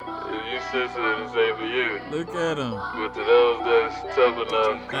sensitive to say for you. Look at him. But to those that's tough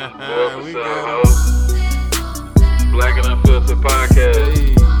enough, the We episode got him. host, Black and Unfiltered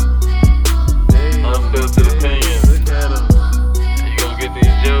Podcast, unfiltered opinions. Look at him. You gonna get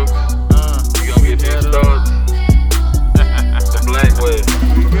these jokes, you gonna get these thoughts, the black way.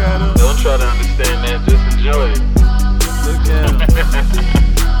 We got him. Don't try to understand that, just enjoy it. Look at him.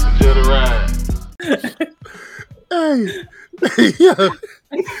 Enjoy the ride. Hey, yeah.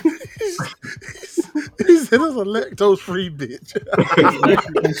 He said it's a lactose-free bitch.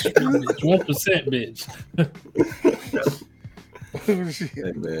 1% bitch. Oh, shit.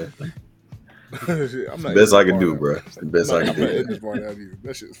 Hey, man. Shit, I'm not Best I can editing do, part bro. out. The best I'm I not can editing do. this part out either.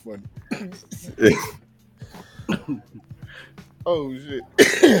 That shit's funny. Oh shit.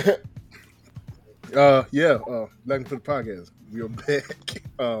 Black for the podcast. We are back.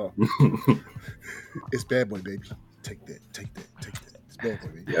 It's Bad Boy, baby. Take that. It's Bad Boy,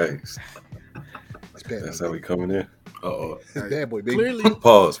 baby. Yikes. It's Bad That's Boy. how we coming in. Uh-oh. It's Bad Boy, baby. Clearly,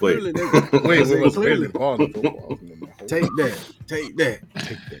 Pause. Wait. clearly Wait. Clearly. Pause. Take that. Take that.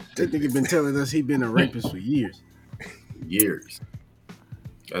 That nigga been telling us he been a rapist for years. Years.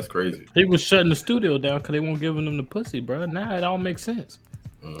 That's crazy. He was shutting the studio down because they weren't giving him the pussy, bro. Now it all makes sense.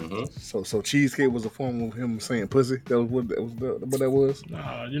 Mm-hmm. So cheesecake was a form of him saying pussy. That was what that was.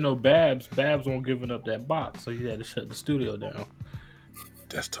 Nah, Babs won't giving up that box, so he had to shut the studio down.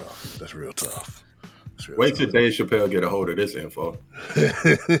 That's tough. That's real tough. Wait till Dave Chappelle get a hold of this info.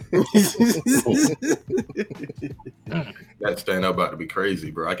 That stand up about to be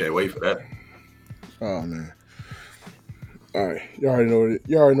crazy, bro. I can't wait for that. Oh man. All right, you already know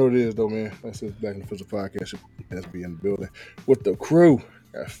what it is, though, man. That's just Black and Official Podcast. Let's be in the building with the crew.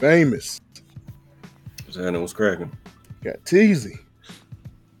 Got Famous, What's happening? What's cracking? got Teasy,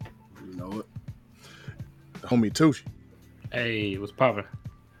 You know what? the homie Tucci, Hey, what's poppin'?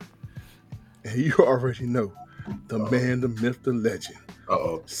 and you already know the man, the myth, the legend,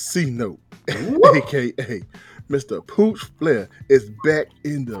 Uh-oh. C-Note, aka Mr. Pooch Flair, is back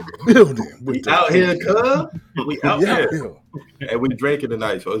in the building. We out here, cuz. We out Yeah, here. And we drinking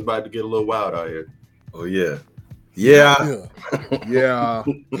tonight, so it's about to get a little wild out here. Oh, yeah. yeah.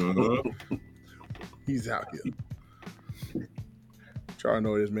 Mm-hmm. He's out here. Try to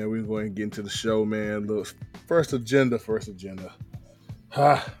know this, man. We're going to get into the show, man. Look, first agenda.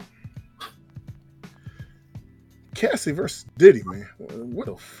 Cassie versus Diddy, man. What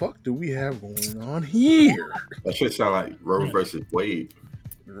the fuck do we have going on here? That shit sound like Roe versus Wade.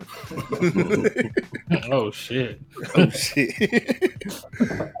 Oh shit! Oh shit!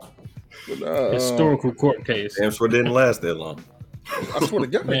 But, Historical court case. Damn sure didn't last that long. I swear to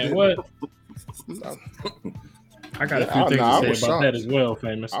God, Man, what? I got a few things I to was say about shocked. that as well,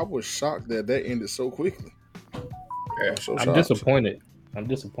 Famous. I was shocked that ended so quickly. Yeah. So I'm shocked. disappointed. I'm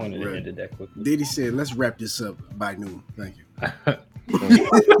disappointed Right. it ended that quickly. Diddy said, "Let's wrap this up by noon." Thank you.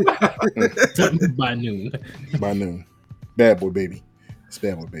 By noon. By noon. Bad Boy, baby. It's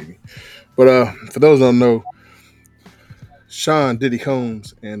Bad Boy, baby. But for those who don't know, Sean Diddy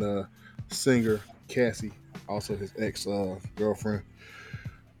Combs and singer Cassie, also his ex girlfriend,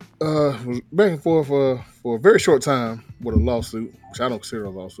 was back and forth for a very short time with a lawsuit, which I don't consider a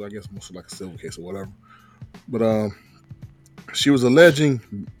lawsuit. I guess mostly like a civil case or whatever. But she was alleging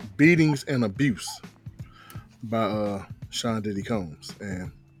beatings and abuse by Sean Diddy Combs,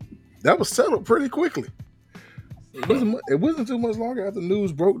 and that was settled pretty quickly. It wasn't too much longer after the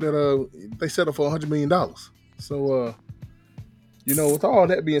news broke that they settled for $100 million. So, with all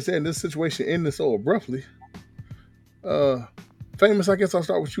that being said, this situation ended so abruptly. Famous, I guess I'll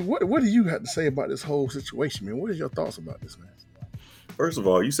start with you. What do you have to say about this whole situation, man? What is your thoughts about this, man? First of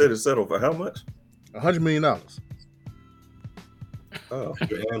all, you said it settled for how much? $100 million. Oh,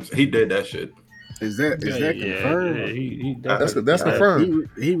 he did that shit. Is that confirmed? Yeah, he That's definitely- confirmed.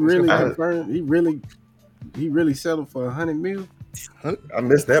 He really I- confirmed. He really settled for $100 million. I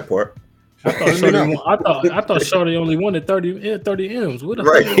missed that part. I thought Shorty only wanted 30 M's. What the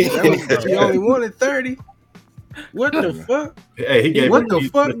Right. fuck? He only wanted 30. What the fuck? Hey, he gave What her the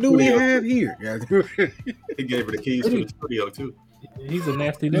keys to fuck do we studio. have here? He gave her the keys to the studio too. He's a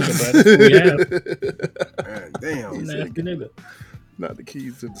nasty nigga, bro. That's what we have. God damn. He's a nasty nigga. Not the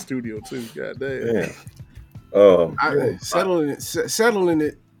keys to the studio, too. God damn. Damn. Settling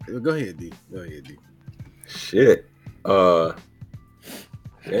it. Go ahead, D. Shit. Damn,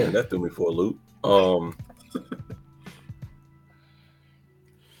 that threw me for a loop.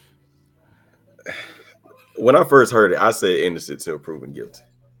 When I first heard it, I said innocent till proven guilty.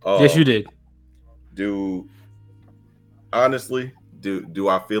 Yes, you did. Do I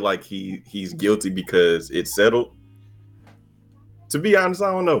feel like he's guilty because it's settled? To be honest,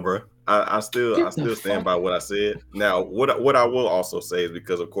 I don't know, bro. I still stand by what I said. Now, what I will also say is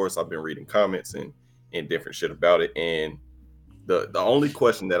because, of course, I've been reading comments and different shit about it, and the only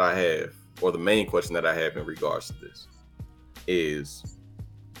question that I have, or the main question that I have in regards to this, is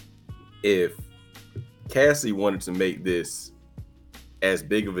if Cassie wanted to make this as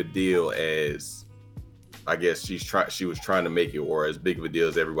big of a deal as I guess she was trying to make it, or as big of a deal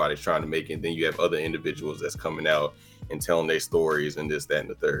as everybody's trying to make it, and then you have other individuals that's coming out and telling their stories and this, that, and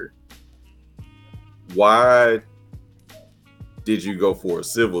the third. Why did you go for a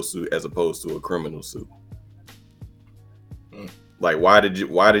civil suit as opposed to a criminal suit? Like, why did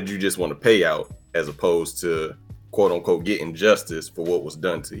you just want to pay out as opposed to quote unquote getting justice for what was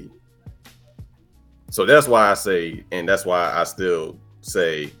done to you? So that's why I say, and that's why I still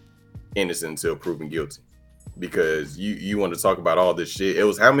say innocent until proven guilty, because you want to talk about all this shit. It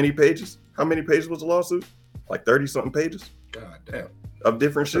was how many pages? How many pages was the lawsuit? Like 30 something pages? God damn. Of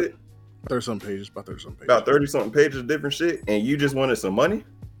different shit? 30 something pages, about 30 something pages. About 30 something pages of different shit, and you just wanted some money?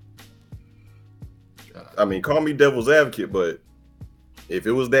 I mean, call me devil's advocate, but if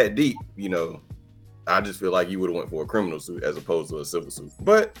it was that deep, you know, I just feel like you would have went for a criminal suit as opposed to a civil suit.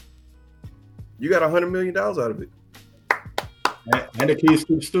 But you got $100 million out of it. And the keys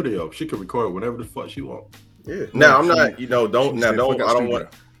to the studio. She can record whatever the fuck she wants. Yeah. Now I'm not, I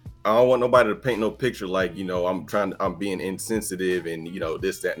don't want nobody to paint no picture like, you know, I'm being insensitive and, you know,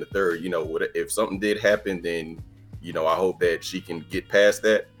 this, that, and the third. You know, if something did happen, then, you know, I hope that she can get past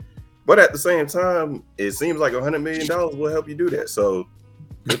that. But at the same time, it seems like $100 million will help you do that. So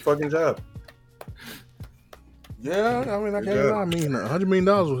good fucking job. Yeah, I mean, I can't lie. I mean, $100 million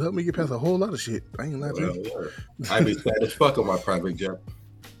will help me get past a whole lot of shit. I ain't lying to you. I be sad as fuck on my private jet.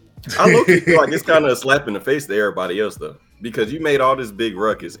 I look feel like it's kind of a slap in the face to everybody else though, because you made all this big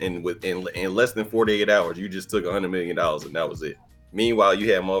ruckus and in less than 48 hours, you just took $100 million and that was it. Meanwhile,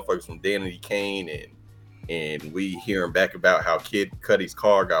 you had motherfuckers from Danity Kane and we hearing back about how Kid Cudi's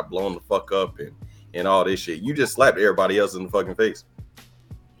car got blown the fuck up and all this shit. You just slapped everybody else in the fucking face.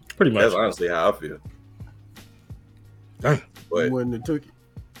 Pretty much. That's honestly how I feel. Dang. But You wouldn't have took it.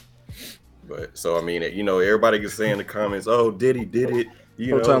 But so I mean, you know, everybody can say in the comments, "Oh, Diddy did it."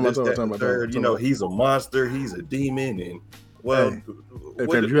 You know, this, that, and the third. You know, he's a monster. He's a demon. And well, hey,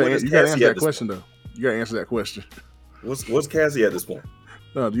 you gotta answer that question though. You gotta answer that question. What's Cassie at this point?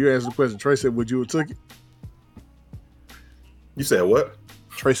 No, you answer the question. Trey said, "Would you have took it?" You said what?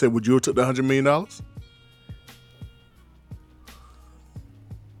 Trey said, "Would you have took the $100 million?"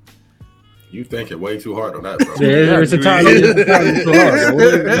 You thinking way too hard on that, bro. Yeah, it's entirely too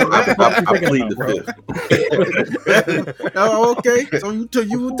hard. I plead the fifth. Oh, okay. So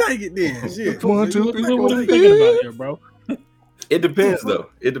you will take it then. Shit. 1, 2, 3, What are 4, you thinking about here, bro? It depends, though.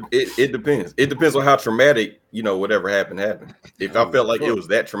 It depends. It depends on how traumatic, you know, whatever happened. If I felt like it was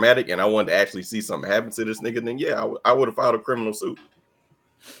that traumatic and I wanted to actually see something happen to this nigga, then yeah, I would have filed a criminal suit.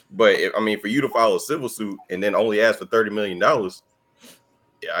 But for you to file a civil suit and then only ask for $30 million, to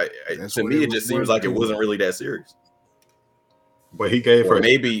me, it just seems like it wasn't really that serious. But he gave her,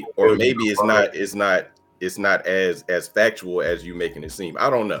 maybe it's not as factual as you making it seem. I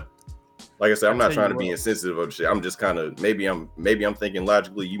don't know. Like I said, I'm not trying to be insensitive of shit. I'm just kind of maybe I'm thinking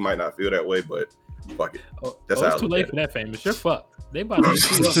logically. You might not feel that way, but fuck it. That's how it's too late for that, famous. You're fucked. They about to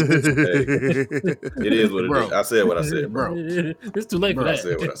shoot up. It is what it is. I said what I said, bro. It's too late for that. I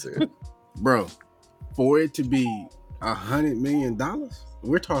said what I said, Bro. For it to be $100 million,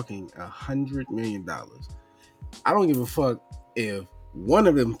 we're talking $100 million. I don't give a fuck if one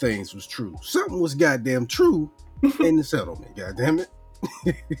of them things was true. Something was goddamn true in the settlement. Goddamn it.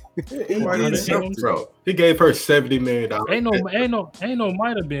 Bro, he gave her $70 million. Ain't no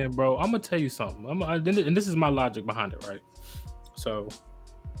might have been, bro. I'm gonna tell you something. And this is my logic behind it, right? So,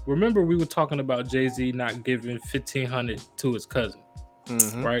 remember we were talking about Jay-Z not giving $1,500 to his cousin,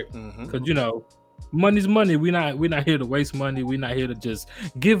 right? Because you know, money's money. We're not here to waste money. We're not here to just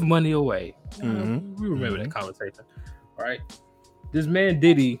give money away. We remember that conversation, right? This man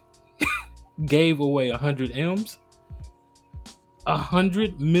Diddy gave away 100 M's.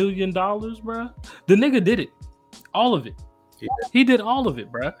 $100 million, bro. The nigga did it, all of it. He did all of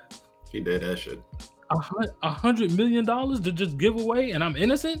it, bro. He did that shit. $100 million to just give away, and I'm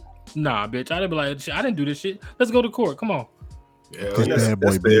innocent? Nah, bitch. I'd be like, I didn't do this shit. Let's go to court. Come on. Yeah, That's bad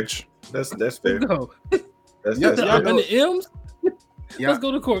boy, bitch. That's fair. Let's go. That's 100 M's. Let's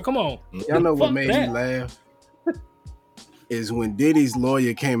go to court. Come on. Y'all know what Fuck made that. me laugh? Is when Diddy's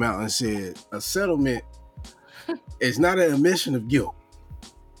lawyer came out and said a settlement is not an admission of guilt.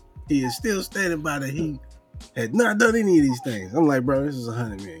 He is still standing by that he had not done any of these things. I'm like, bro, this is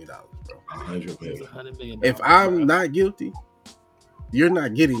 $100 million, bro. $100 million. $100 million. If I'm not guilty, You're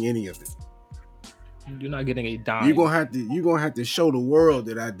not getting any of it. You're not getting a dime. You're gonna have to show the world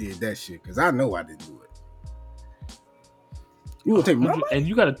that I did that shit because I know I didn't do it. You gonna take my money? And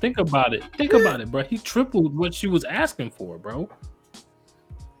you got to think about it. Think about it, bro. He tripled what she was asking for, bro.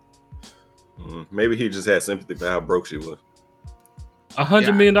 Maybe he just had sympathy for how broke she was.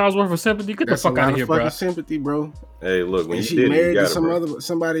 $100 million worth of sympathy. Get the fuck out of here, bro. Sympathy, bro. Hey, look, when and you she did married it, you to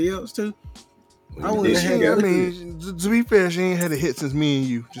somebody else too. When I you wouldn't did, have you had got I it. mean, to be fair, she ain't had a hit since me and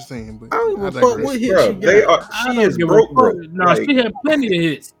you. Just saying, but I don't give a digress. fuck what hit Bro, she they got. are. She is broke. No, Like, she had plenty of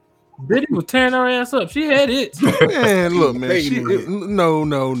hits. Diddy was tearing her ass up. She had hits. Man, look, man. Begging me.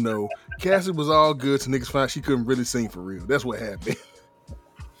 No. Cassie was all good to niggas found she couldn't really sing for real. That's what happened.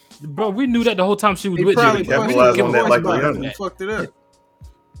 Bro, we knew that the whole time she was They with probably Diddy. capitalized We on didn't that give a like fuck about Rihanna. that. Fucked it up.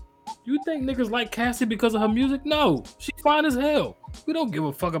 You think niggas like Cassie because of her music? No, she fine as hell. We don't give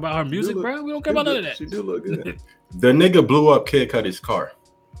a fuck about her music, look- bro. We don't care about none of that. She do look good. The nigga blew up Kid Cudi's car.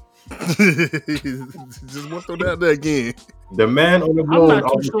 Just want to throw that out there again. The man on the I'm road. not too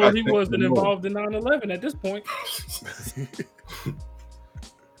always sure got he things wasn't to do. involved in 9/11 at this point.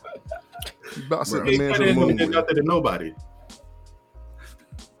 About sent Bro, the Kid man Cudi to the ain't moon. did nothing to nobody.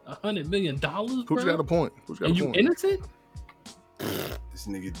 $100 million, Who's bro. got a point? Who's got And a you point? innocent? This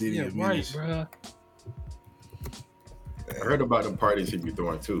nigga Diddy. Yeah, a right, menace. bro. I heard about the parties he be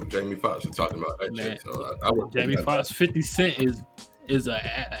throwing too. Jamie Foxx was talking about that Man. shit. So I would Jamie Foxx, 50 Cent is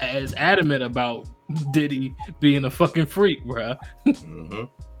as adamant about Diddy being a fucking freak, bro. Mm-hmm.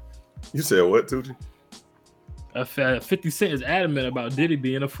 You said what, Tucci? 50 Cent is adamant about Diddy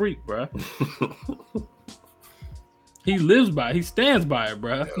being a freak, bro. He lives by it. He stands by it,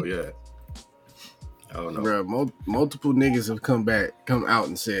 bro. Hell yeah. I don't know. Bro, multiple niggas have come out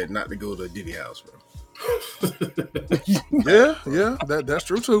and said not to go to a Diddy house, bro. Yeah, that's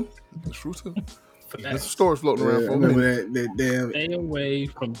true too. That's true too. There's some stories floating around I for remember me. that damn Stay away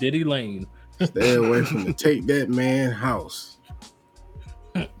from Diddy Lane. stay away from the take that man house.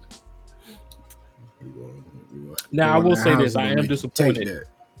 Now, I will say this. I am Take disappointed.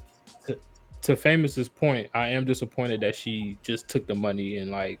 that. To Famous's point, I am disappointed that she just took the money and,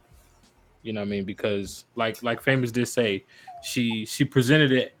 like, you know what I mean? Because like Famous did say, she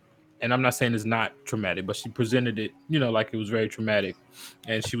presented it, and I'm not saying it's not traumatic, but she presented it, you know, like it was very traumatic.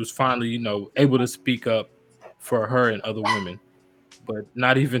 And she was finally, you know, able to speak up for her and other women. But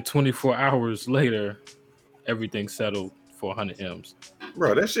not even 24 hours later, everything settled for 100 M's.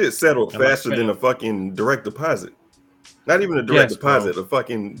 Bro, that shit settled And like faster than a fucking direct deposit. Not even a direct deposit. A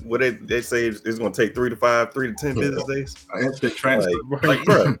fucking what they say is going to take 3 to 10 business days. Instant transfer. Like,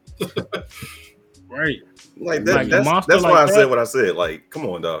 bro, Right. like Like a that's monster why like I that? said what I said. Like, come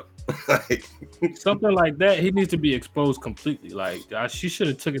on, dog. Like, Something like that, he needs to be exposed completely. Like, she should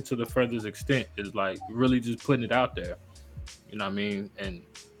have took it to the furthest extent. Is like really just putting it out there. You know what I mean? And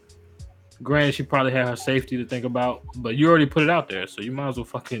granted, she probably had her safety to think about, but you already put it out there, so you might as well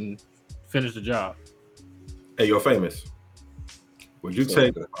fucking finish the job. Hey, you're Famous. Would you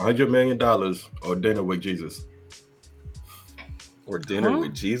take $100 million or dinner with Jesus? or dinner Huh?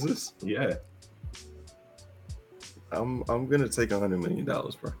 with Jesus. Yeah. I'm gonna take $100 million, bro.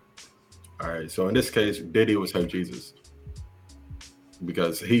 All right. So in this case, Diddy was her Jesus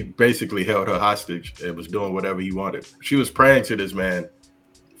because he basically held her hostage and was doing whatever he wanted. She was praying to this man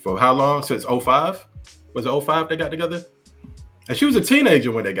for how long? Since 05? Was it 05 they got together? And she was a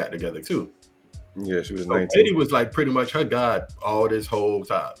teenager when they got together too. Yeah, she was So 19. Diddy was like pretty much her God all this whole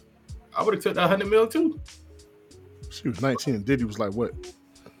time. I would have took that 100 mil too. She was 19 and Diddy was like what?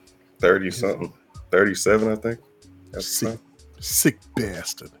 30 something, 37, I think. That's Sick, sick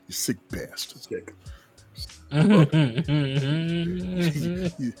bastard. You sick bastard. Sick.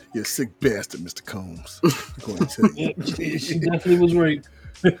 You're a sick bastard, Mr. Combs. I'm going to tell you. She definitely was raped.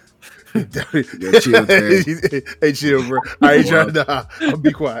 chill, man. Hey, chill, bro. I ain't trying to. I'll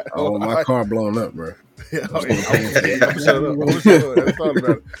be quiet. Oh, my car blown up, bro. Yeah, I'm gonna shut up. I'm gonna shut up. That's all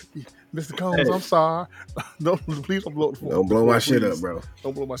about it. Mr. Combs, I'm sorry. Please don't blow the phone. Don't blow my shit Please. up, bro.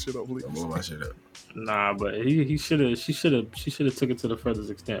 Don't blow my shit up, please. Don't blow my shit up. Nah, but she should have took it to the furthest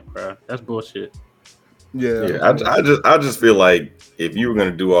extent, bro. That's bullshit. Yeah. Yeah, I just feel like if you were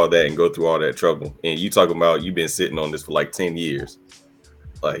gonna do all that and go through all that trouble, and you talking about you've been sitting on this for like 10 years,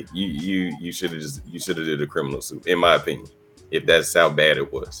 like you should have did a criminal suit, in my opinion, if that's how bad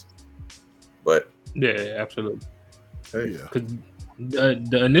it was. But Yeah, absolutely. hey, Yeah. Because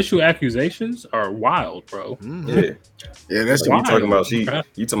the initial accusations are wild, bro. Mhm. yeah, Yeah, that's so Why? you talking about Okay.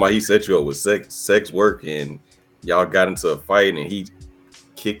 you talking about he set you up with sex work, and y'all got into a fight, and he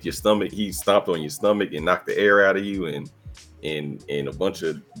kicked your stomach, he stomped on your stomach and knocked the air out of you, and a bunch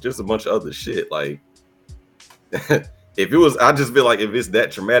of other shit. Like if it was, I just feel like if it's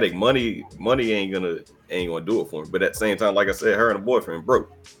that traumatic, money ain't gonna do it for me. But at the same time, like I said, her and her boyfriend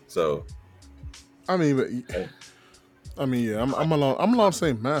broke. So I mean, yeah, I'm along the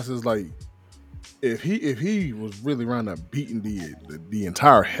same masses. Like, if he was really around there beating the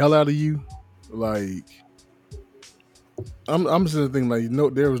entire hell out of you, like, I'm just thinking like,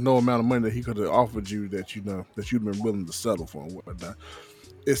 there was no amount of money that he could have offered you that you'd been willing to settle for and whatnot.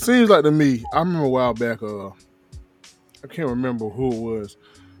 It seems like to me, I remember a while back, I can't remember who it was,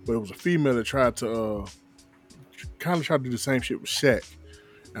 but it was a female that tried to to do the same shit with Shaq.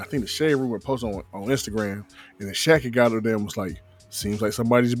 And I think the Shade Room would post on Instagram, and then Shaq had got her there and was like, "Seems like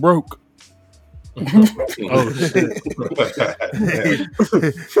somebody's broke." Oh shit!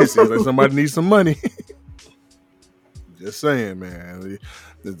 It seems like somebody needs some money. Just saying, man.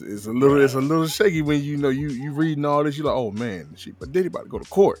 It's a little shaky when you reading all this. You're like, oh man, but Diddy about to go to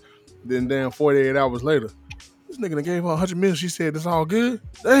court. Then damn, 48 hours later, this nigga done gave her $100 million. She said it's all good.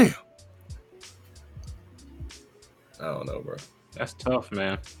 Damn. I don't know, bro. That's tough,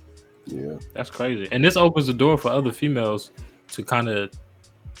 man. Yeah. That's crazy. And this opens the door for other females to kind of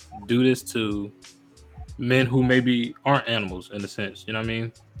do this to men who maybe aren't animals in a sense. You know what I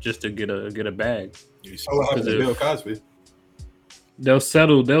mean? Just to get a bag. You saw what happened to Bill Cosby. They'll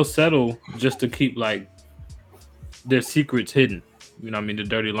settle just to keep like their secrets hidden. You know what I mean? The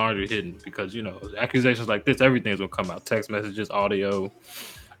dirty laundry hidden, because accusations like this, everything's gonna come out. Text messages, audio,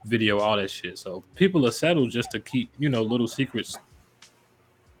 video, all that shit. So people are settled just to keep, little secrets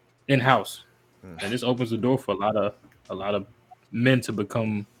in house. And this opens the door for a lot of men to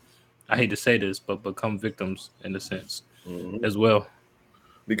become, I hate to say this, but become victims in a sense as well.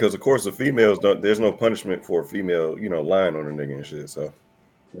 Because of course the females there's no punishment for a female, lying on a nigga and shit. So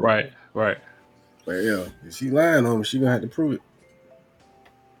Right. But yeah, if she lying on him, she gonna have to prove it.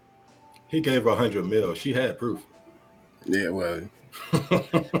 He gave her $100 million. She had proof. Yeah, well,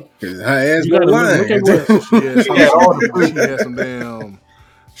 because her ass no lying.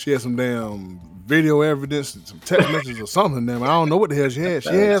 She had some damn video evidence, some text messages or something. Damn, I don't know what the hell she had.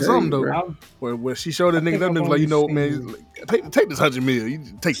 She had something though. Where she showed the nigga that nigga like, man, take this $100 million. You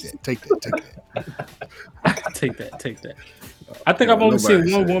take that. Take that. I think I've only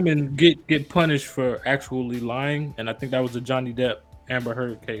seen one woman get punished for actually lying, and I think that was the Johnny Depp Amber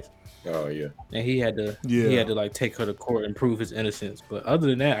Heard case. Oh yeah. And he had to like take her to court and prove his innocence. But other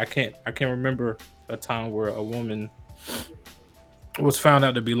than that, I can't remember a time where a woman was found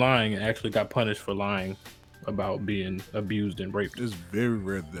out to be lying and actually got punished for lying about being abused and raped. It's very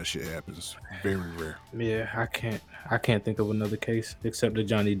rare that shit happens. Very rare. Yeah, I can't think of another case except the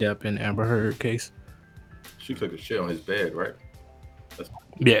Johnny Depp and Amber Heard case. She took a shit on his bed, right?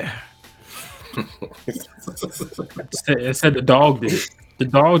 Yeah. It said the dog did. The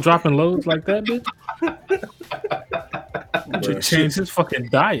dog dropping loads like that, bitch. Changed his fucking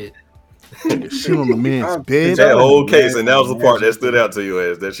diet. Shit on the man's bed. That whole case, and that was the part that stood out to you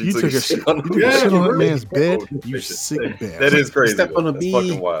as that she took a shit on that man's bed. You sick bastard. That is crazy. Step on the That's bee.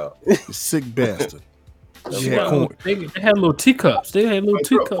 fucking wild. You sick bastard. They had little teacups. They had little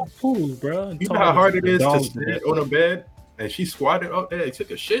teacup pools, bro. You know how hard it is to sit on a bed and she squatted up there and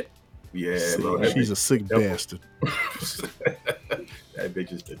took a shit? Yeah, bro. She's a sick bastard. That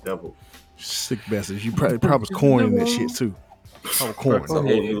bitch is the devil. Sick bastard. You probably was corning that shit too. Oh, corn. It's a whole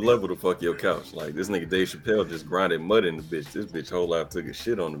new level to fuck your couch. Like this nigga Dave Chappelle just grinded mud in the bitch. This bitch whole life took a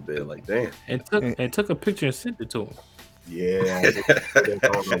shit on the bed. Like damn. And took a picture and sent it to him. Yeah.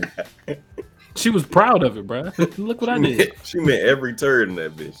 She was proud of it, bro. Look what I did. She meant every turd in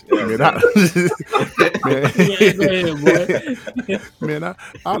that bitch. Man,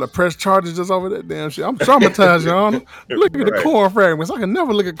 I'd have pressed charges just over that damn shit. I'm traumatized, Your Honor. Look at the corn fragments. I can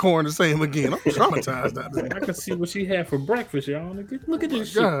never look at corn the same again. I'm traumatized. I can see what she had for breakfast, Your Honor. Look at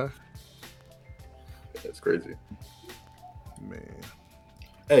this shit. God. That's crazy. Man.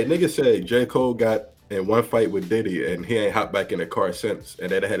 Hey, niggas say J. Cole got in one fight with Diddy, and he ain't hopped back in the car since. And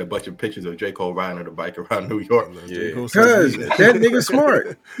then they had a bunch of pictures of J. Cole riding on the bike around New York. Yeah, Because that nigga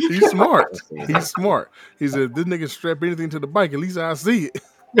smart. He's smart. He's smart. He said, "This nigga strap anything to the bike. At least I see it."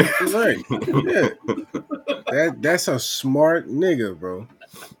 Right. Yeah. That's a smart nigga, bro.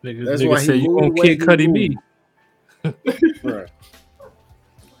 That's why he you gonna Kid Cudi me. Right.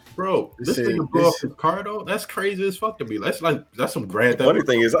 Bro, this nigga blew up his car though. That's crazy as fuck to me. That's some grand. The funny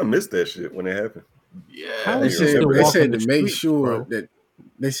thing is, I missed that shit when it happened. Yeah, they said to make sure that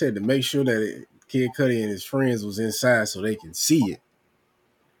Kid Cudi and his friends was inside so they can see it.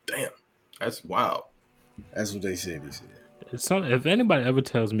 Damn, that's wild. That's what they said. He said. If anybody ever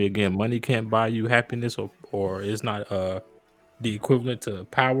tells me again, money can't buy you happiness or it's not the equivalent to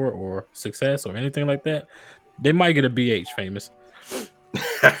power or success or anything like that, They might get a BH famous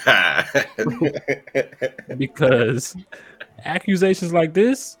because accusations like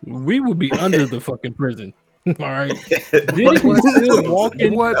this, we would be under the fucking prison. All right, Diddy was still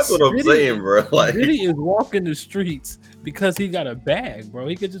walking. That's what I'm saying, bro. Like, Diddy is walking the streets because he got a bag, bro.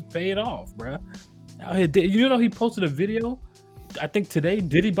 He could just pay it off, bro. Out here, you know, he posted a video, I think today,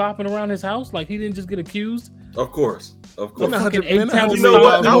 Diddy bopping around his house like he didn't just get accused. of course. Fucking $100 8,000 You know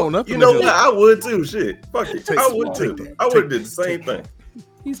what? $100 You know what? I would too. Shit, fuck it. I would too. I would have did the same thing.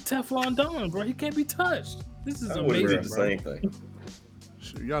 He's Teflon Don, bro. He can't be touched. This is I would have amazing, did the bro. same thing.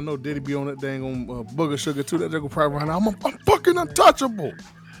 Shit, y'all know Diddy be on that dang on booger sugar too. That nigga probably right now. I'm fucking untouchable.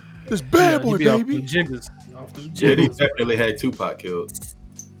 This bad boy, He be off baby. them jiggers. Off them Diddy jiggers. definitely had Tupac killed.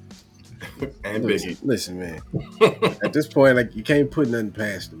 And Biggie. Listen, man. At this point, like you can't put nothing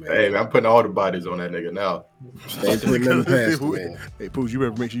past him, man. Hey, man, I'm putting all the bodies on that nigga now. Ain't putting nothing past him, man. Hey, Pooh, you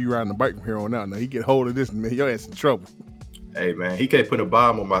better make sure you riding the bike from here on out. Now he get hold of this, man. Your ass in trouble. Hey, man, he can't put a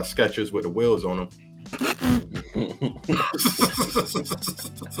bomb on my Skechers with the wheels on them.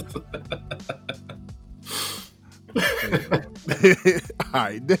 All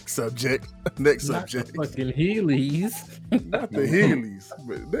right, next subject. Next Not the subject. fucking Heelys. Not the Heelys,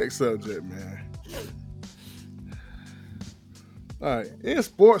 but next subject, man. All right, in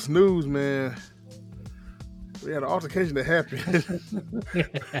sports news, man, we had an altercation that happened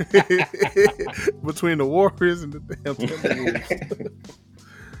between the Warriors and the damn Timberwolves.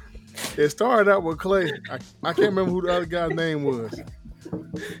 It started out with Clay. I can't remember who the other guy's name was.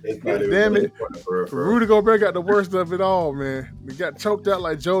 Damn it. Rudy Gobert got the worst of it all, man. He got choked out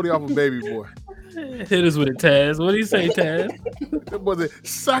like Jody off of Baby Boy. Hit us with it, Taz. What do you say, Taz? That was it.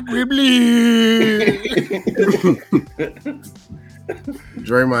 Sacre bleu.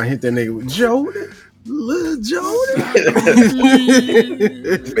 Draymond hit that nigga with Jordan. Lil Jordan.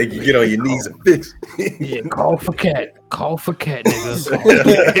 Make you get on your knees and fix. Yeah, call for cat. Call for cat, nigga.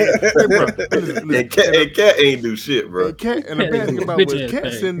 Hey, bro, listen, And Cat ain't do shit, bro. and the bad thing about Bitch was ass Cat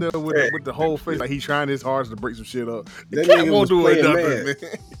thing. sitting there with the whole face like he's trying his hardest to break some shit up. That Cat nigga won't was do it playing nothing, mad. man.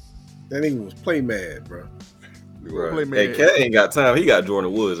 That nigga was play mad, bro. Bro. Play Hey, mad. Cat ain't got time. He got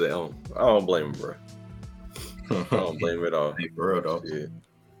Jordan Woods at home. I don't blame him, bro. I don't blame him at all. Hey, for real, though. Yeah.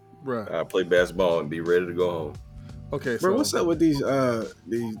 Bruh. I play basketball and be ready to go home. Okay, Bro, so what's up with these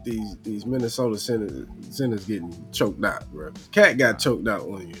Minnesota Senators getting choked out, bro? Cat got choked out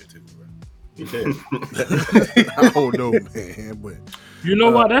 1 year too, bro. He did. I don't know, man, but You know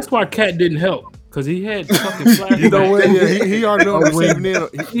why? That's why Cat didn't help. Because he had fucking flashbacks. you know what? Yeah, he already been on the receiving end.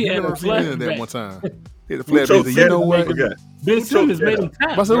 He had been on the a receiving end of that flashback. one time. Hit the Who flashback. choked You Cat? know what? I forgot. Ben Simmons made him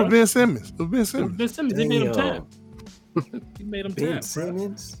tap. I said it bro. was Ben Simmons. It was Ben Simmons. Ben Simmons, he made him tap. Damn. He made him Ben tap.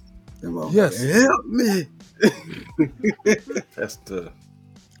 Simmons? Yes. Help me. That's the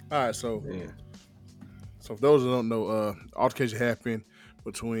All right, so man. for those who don't know, altercation happened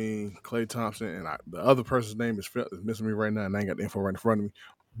between Klay Thompson and the other person's name is missing me right now, and I ain't got the info right in front of me.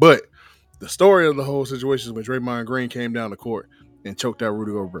 But the story of the whole situation is when Draymond Green came down the court and choked out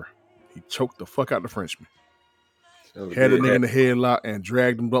Rudy Gobert. He choked the fuck out the Frenchman. Had the nigga in the headlock and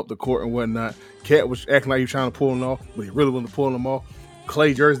dragged him up the court and whatnot. Cat was acting like he was trying to pull him off, but he really wasn't pulling him off.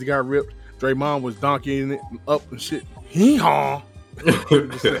 Clay jersey got ripped. Draymond was donkeying it up and shit. Hee-haw. Do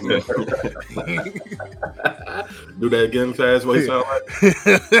that again, Taz. What he sound like?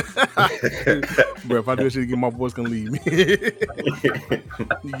 Bro, if I do that shit again, my boy's gonna leave me.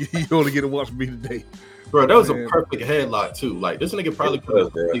 You only get to watch me today. Bro, that was Man. a perfect headlock too. Like this nigga probably It could was,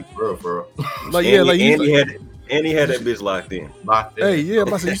 have bro. beat for real. Like, yeah, like and he had that bitch locked in. Locked in. hey, yeah,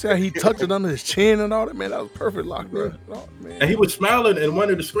 but you said he tucked it under his chin and all that, man. That was perfect lock, bro. Oh, man. And he was smiling in one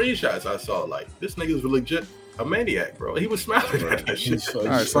of the screenshots I saw. Like this nigga's legit a maniac, bro. He was smiling at that shit. He's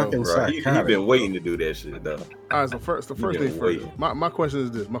right, so, fucking Bro, he psychotic. been waiting to do that shit, though. All right, so the first been thing first. waiting. My question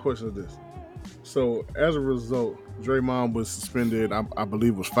is this. So as a result, Draymond was suspended. I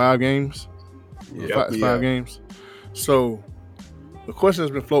believe it was 5 games. Yeah. Five games. So the question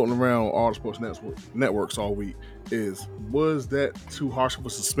that's been floating around on all the sports networks all week is: was that too harsh of a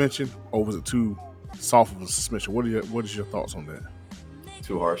suspension, or was it too soft of a suspension? What is your thoughts on that?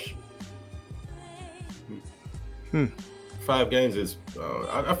 Too harsh. 5 games is.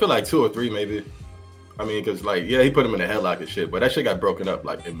 I feel like 2 or 3 maybe. I mean, because like he put him in a headlock and shit, but that shit got broken up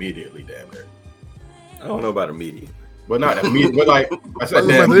like immediately, damn near. I don't know about immediate. Well, not immediately, but like I said,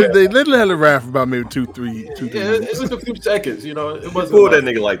 They damn near. literally had a ride for about maybe 2-3 Yeah, minutes. it was a few seconds, you know. It He wasn't pulled like,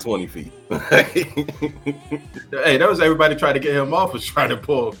 that nigga like 20 feet. hey, that was everybody trying to get him off was trying to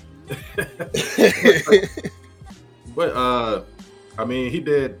pull. But I mean, he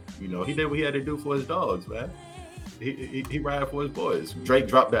did what he had to do for his dogs, man. he ride for his boys. Drake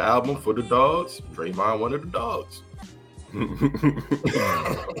dropped the album for the dogs. Draymond one of the dogs.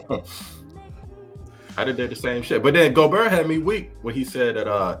 I did the same shit. But then Gobert had me weak when he said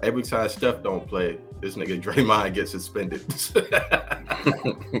that every time Steph don't play, this nigga Draymond gets suspended.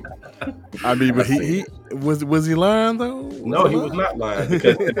 I mean, but he was he lying though? No, he was not lying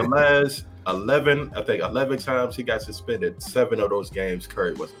because in the last 11 times he got suspended, 7 of those games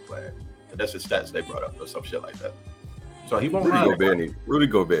Curry wasn't playing. And that's the stats they brought up or some shit like that. So he won't lie. Rudy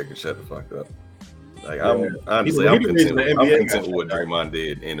Gobert can shut the fuck up. Like Yeah. I'm honestly, He I'm the reason content the NBA with got what shut down. Draymond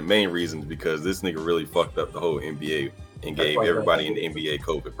did, and the main reason is because this nigga really fucked up the whole NBA and gave fucked up. everybody in the NBA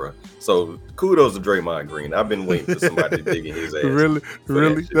COVID, bro. So kudos to Draymond Green. I've been waiting for somebody to dig in his ass. Really?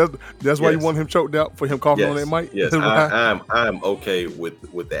 That's why you Yes. want him choked out for him coughing on that mic? Yes, I'm okay with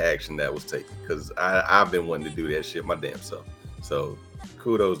the action that was taken because I've been wanting to do that shit my damn self. So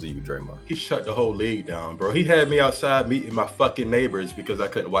kudos to you, Draymond. He shut the whole league down, bro. He had me outside meeting my fucking neighbors because I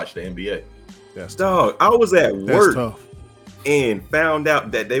couldn't watch the NBA. That's Dog, I was at That's work tough. and found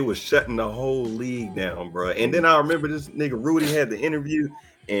out that they was shutting the whole league down, bro. And then I remember this nigga Rudy had the interview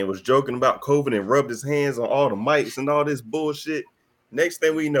and was joking about COVID and rubbed his hands on all the mics and all this bullshit. Next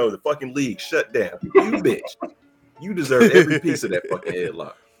thing we know, the fucking league shut down. You bitch. You deserve every piece of that fucking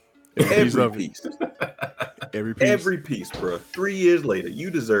headlock. Every of it. piece. Every piece. Every piece, bro. 3 years later, you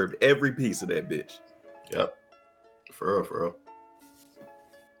deserved every piece of that bitch. Yep. For real.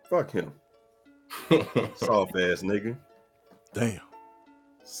 Fuck him. Soft ass nigga. Damn.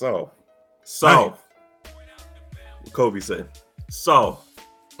 Soft. What Kobe said. Soft.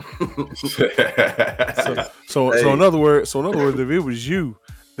 So Hey. in other words, if it was you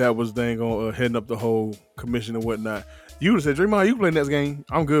that was dang on heading up the whole commission and whatnot, you would have said, Draymond, you play next game.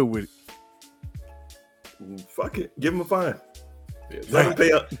 I'm good with it. Fuck it. Give him a fine. Let him pay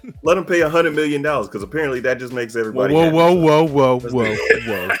 $100 million because apparently that just makes everybody happy. Whoa.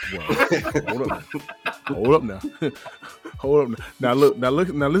 Hold up now. Now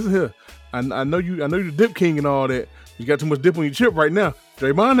listen here. I know you the dip king and all that. You got too much dip on your chip right now.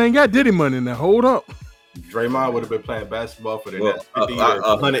 Draymond ain't got Diddy money now. Hold up. Draymond would have been playing basketball for the Well, next 50 years.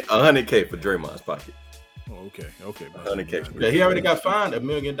 $100K for Draymond's pocket. Oh, okay. 100K. Yeah, he already got fined $1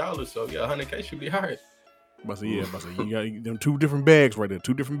 million, so yeah, 100K should be hard. But you got them 2 different bags right there.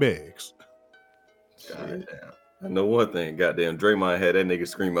 2 different bags. God damn. I know one thing. Goddamn, Draymond had that nigga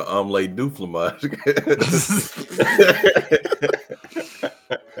screaming omelette du fromage.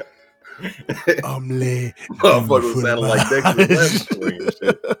 Omelette. Motherfucker was sounding like Dexter Lethbridge.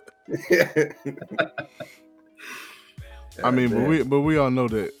 I mean, but we all know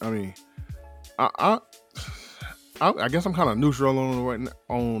that. I mean, I guess I'm kind of neutral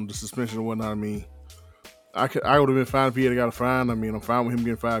on the suspension and whatnot. I mean, I would have been fine if he had got a fine. I mean, I'm fine with him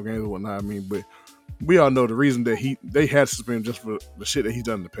getting 5 games or whatnot. I mean, but we all know the reason that they had to suspend just for the shit that he's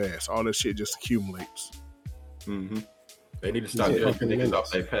done in the past. All that shit just accumulates. Mm-hmm. They need to stop Yeah. getting niggas off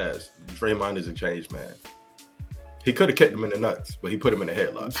their pass. Draymond is a changed man. He could have kicked him in the nuts, but he put him in a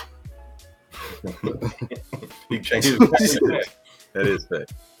headlock. He changed his man. That is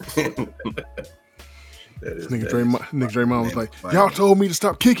fact. That is Nigga fact. Draymond was like, y'all told me to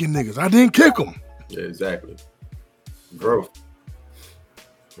stop kicking niggas. I didn't kick them. Yeah, exactly. Growth.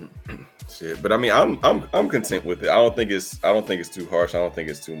 Shit, but I mean, I'm content with it. I don't think it's too harsh. I don't think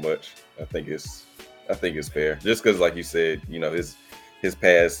it's too much. I think it's fair. Just because, like you said, you know, his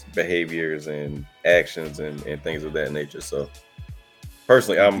past behaviors and actions and things of that nature. So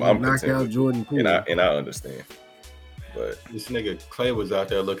personally, I'm knock content out with it, Jordan Poole. and I understand. But This nigga Clay was out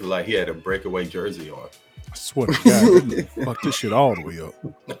there looking like he had a breakaway jersey on. I swear to God, fuck this shit all the way up.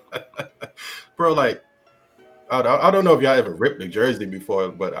 Bro, like, I don't know if y'all ever ripped a jersey before,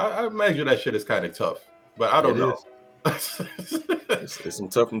 but I imagine that shit is kind of tough. But I don't It know. it's some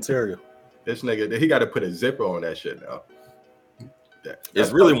tough material. This nigga, he got to put a zipper on that shit now.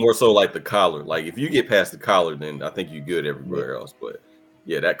 It's really more so like the collar. Like if you get past the collar, then I think you're good everywhere else. But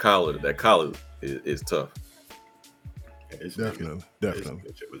yeah, that collar is tough. It's Definitely.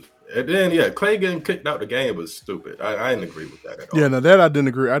 It was, and then yeah, Clay getting kicked out the game was stupid. I didn't agree with that at all. Yeah, now that I didn't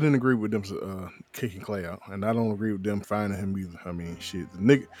agree. I didn't agree with them kicking Clay out, and I don't agree with them fining him either. I mean, shit, the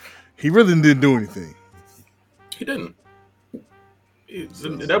nigga, he really didn't do anything. He didn't.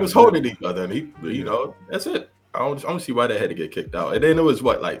 That was holding each other, and you know, that's it. I don't see why they had to get kicked out. And then it was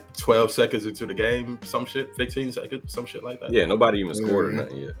what, like 12 seconds into the game, some shit, 15 seconds, some shit like that. Yeah, nobody even scored or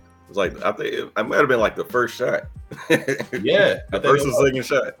nothing yet. It was like I think it might have been like the first shot. Yeah, the first and second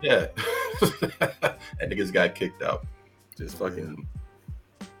shot. Yeah, and niggas got kicked out. Just fucking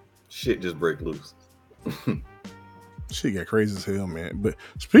shit, just break loose. Shit got crazy as hell, man. But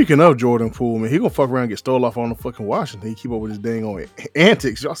speaking of Jordan Poole, man, he gonna fuck around and get stole off on the fucking Washington. He keep up with his dang on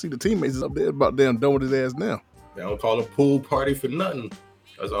antics. Y'all see the teammates is up there about damn done with his ass now. They don't call a pool party for nothing.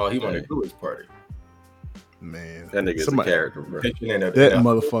 That's all he want to do is party. Man, That nigga's a character, bro. that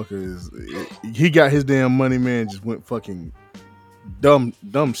motherfucker is. He got his damn money, man. Just went fucking dumb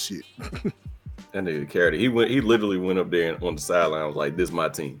shit. That nigga carried it. He literally went up there and on the sideline was like, "This is my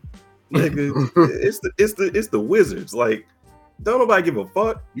team." Nigga, it's the Wizards. Like, don't nobody give a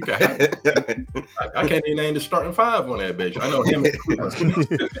fuck. You got I can't even name the starting five on that bitch. I know him.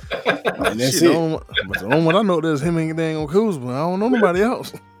 And that's Shit, it. the only one I know there's him and dang on Kuzma. I don't know nobody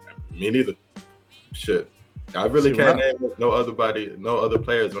else. Me neither. Shit. I really Shit, can't when name no other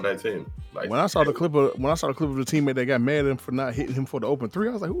players on that team. Like When I saw the clip of the teammate that got mad at him for not hitting him for the open three,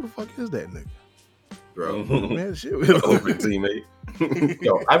 I was like, who the fuck is that nigga? bro. Man, shit. Open teammate.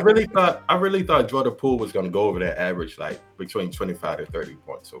 Yo, I really thought Jordan Poole was gonna go over that average, like between 25 to 30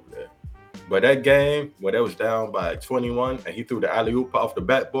 points over there. But that game where they was down by 21 and he threw the alley-oop off the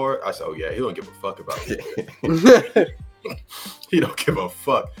backboard, I said, oh yeah, he don't give a fuck about it. He don't give a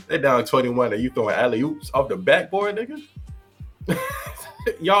fuck. They down 21 and you throwing alley-oops off the backboard, nigga?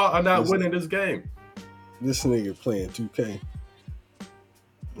 Y'all are not winning this game. This nigga playing 2K.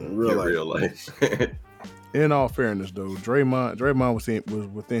 In real In life. real life. In all fairness, though, Draymond was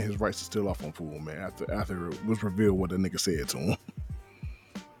within his rights to steal off on Poole, man. After it was revealed what the nigga said to him.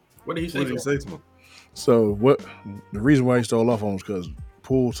 What did he say? What did he say to him? So the reason why he stole off on him was because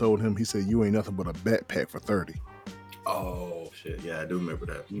Poole told him, he said, "You ain't nothing but a backpack for 30." Oh shit! Yeah, I do remember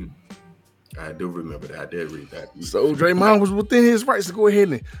that. I do remember that. I did read that. So Draymond was within his rights to go ahead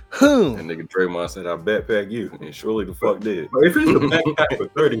and That nigga Draymond said, "I backpack you," and surely the fuck did. But if it's a backpack for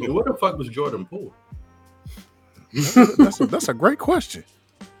 30, what the fuck was Jordan Poole? That's a great question.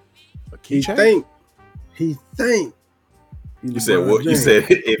 A keychain? He think. You said what? You said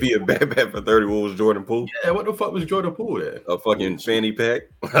if he a backpack for 30, what was Jordan Poole? Yeah, what the fuck was Jordan Poole at? A fucking fanny pack?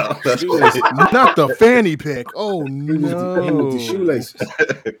 Not the fanny pack. Oh He was no! the shoelaces.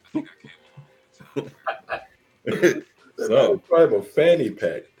 So, probably a fanny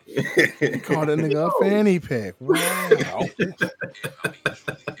pack. He called that nigga a fanny pack. Wow.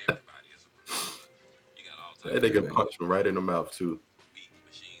 That nigga punched him right in the mouth too.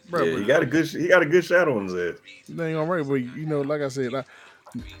 Bro, Yeah, he got a good shot on his ass. that ain't all right, but you know, like I said,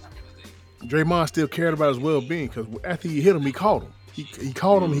 Draymond still cared about his well-being because after he hit him, he called him. He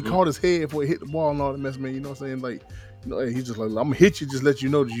called him. He caught his head before he hit the ball and all that mess, man. You know what I'm saying? Like, you know, hey, he's just like, I'm gonna hit you, just let you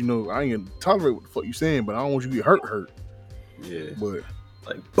know that I ain't gonna tolerate what the fuck you saying, but I don't want you to get hurt. Yeah, But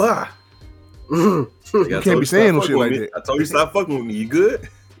like bah. you can't be saying no shit like that. I told you stop fucking with me. You good?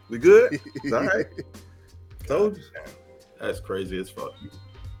 We good? All right. Told you. That's crazy as fuck.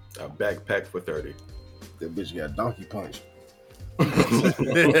 A backpack for 30. That bitch got donkey punch.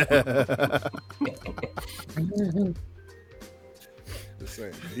 Just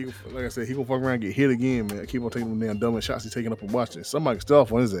saying, like I said, he gonna fuck around and get hit again, man. Keep on taking them damn dumb shots he's taking up and watching. Somebody can still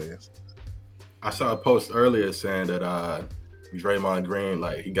off on his ass. I saw a post earlier saying that Draymond Green,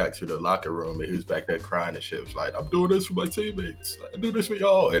 like, he got to the locker room and he was back there crying and shit. It was like, I'm doing this for my teammates. I do this for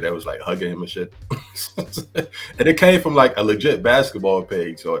y'all. And they was like hugging him and shit. And it came from like a legit basketball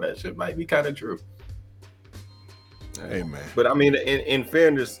page, so that shit might be kind of true. Hey, man. But I mean, in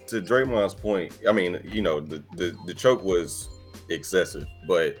fairness to Draymond's point, I mean, you know, the choke was excessive,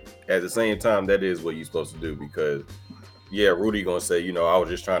 but at the same time, that is what you're supposed to do because, yeah, Rudy gonna say, you know, I was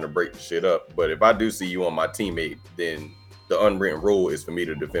just trying to break the shit up. But if I do see you on my teammate, then the unwritten rule is for me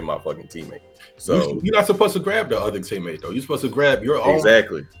to defend my fucking teammate. So you're not supposed to grab the other teammate though. You're supposed to grab your own.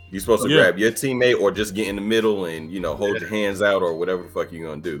 Exactly. You're supposed to grab your teammate or just get in the middle and, you know, hold your hands out or whatever the fuck you're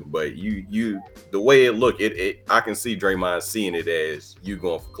gonna do. But you the way it looked, it I can see Draymond seeing it as you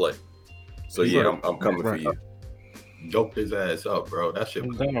going for Clay. So yeah, I'm coming for you. Yoked his ass up, bro. That shit.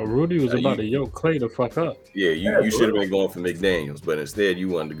 Rudy was about to yoke Clay the fuck up. Yeah, you should have been going for McDaniels, but instead you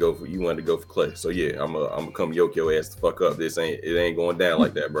wanted to go for Clay. So yeah, I'm gonna come yoke your ass the fuck up. It ain't going down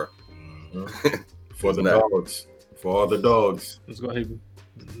like that, bro. For the dogs, for all the dogs. Let's go ahead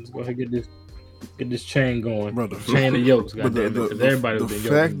and get this chain going, Brother. Chain of yokes, But goddamn. Everybody the was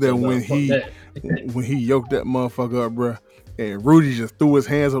fact that when he yoked that motherfucker up, bro, and Rudy just threw his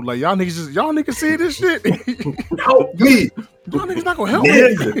hands up like y'all niggas see this shit. Help me! Y'all niggas not gonna help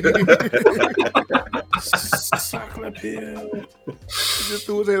me. Sacre pill. He just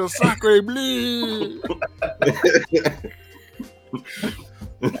threw his hands up, sacre bleu.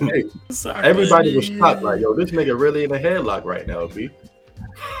 Hey, everybody was shocked, like, yo, this nigga really in a headlock right now, B.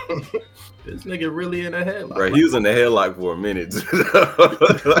 This nigga really in a headlock. Bro, he was in the headlock for a minute.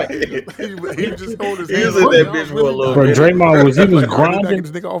 Like, he just hold his he hands was in up, that y'all bitch for a really- little Bro, bit. Draymond was Get grinding.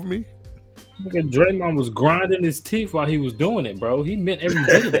 this nigga off me. Nigga, Draymond was grinding his teeth while he was doing it, bro. He meant every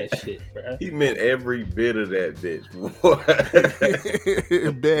bit of that shit, bro. He meant every bit of that bitch.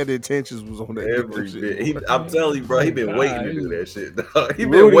 Boy. Bad intentions was on that. Every shit. bit. I'm telling you, bro, he been waiting to do that shit. Dog. He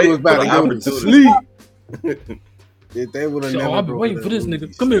been Rudy waiting was for about the to go to opportunity. sleep. If they would have So, never I've been broke waiting up for this with nigga.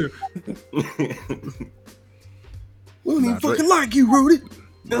 Rudy. Come here. We don't Nah, even fucking like you, Rudy.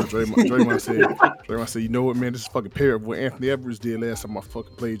 Draymond said, you know what, man, this is fucking pair of what Anthony Edwards did last time I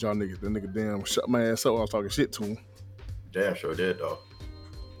fucking played y'all niggas. That nigga damn shut my ass up. I was talking shit to him. Damn sure did though.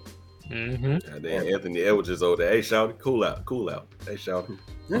 Mm-hmm. And then Anthony Edwards is over there. Hey, Shouty, cool out. Hey, Shouty.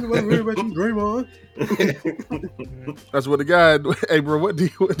 Anybody worry about you, Draymond? That's what the guy. Hey, bro, what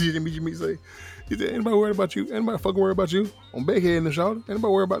did Jimmy say? He said, anybody worried about you? Anybody fucking worried about you? On Backhead in the shoulder? Anybody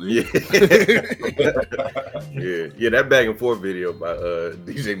worried about you? Yeah, that back and forth video by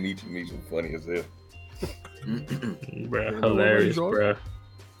DJ Michi was funny as hell. Bro, hilarious, bro.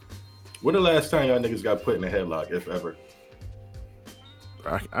 When the last time y'all niggas got put in a headlock, if ever?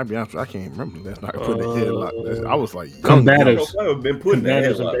 I'll be honest, I can't remember the last night I put in a headlock. I was like, young. Combatives. I've been putting that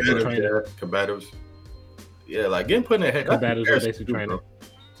Combatives and headlock. basic training. Combatives. Yeah, like getting put in a headlock. Combatives and basic training.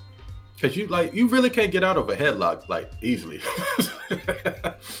 Because you really can't get out of a headlock like easily.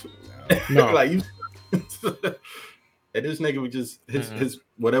 No. Like you and this nigga would just his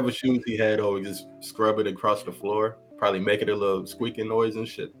whatever shoes he had over just scrub it across the floor, probably make it a little squeaking noise and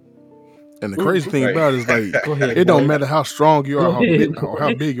shit. And the crazy thing Right. about it is like, Go ahead, it don't boy. matter how strong you are, Go ahead, or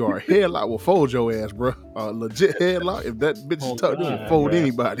how big you are. A headlock will fold your ass, bro. A legit headlock, if that bitch Oh, is tucked in, God, it'll fold bro.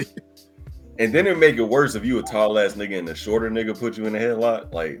 anybody. And then it make it worse if you a tall ass nigga and a shorter nigga put you in a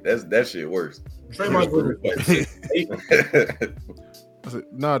headlock. Like that shit worse. Draymond Green was like 6'8". I said,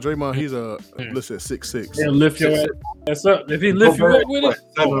 nah, Draymond, he's listed at 6'6". He'll lift your ass up. If he lift you up with it,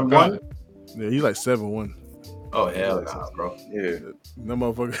 oh my 7'1". God. Yeah, he's like 7'1". Oh hell nah, bro. Yeah. That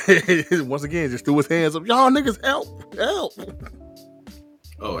motherfucker, once again, just threw his hands up. Y'all niggas, help.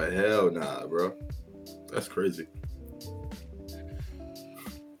 Oh hell nah, bro. That's crazy.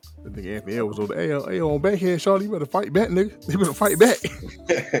 The nigga Anthony Edwards was over there. Hey, on backhand, Charlie, you better fight back, nigga. You better fight back.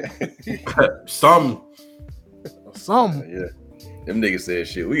 Some Some. Yeah. Them niggas said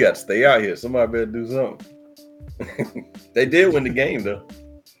shit. We got to stay out here. Somebody better do something. They did win the game though.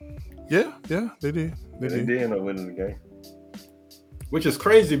 Yeah, they did. They They did. did end up winning the game. which is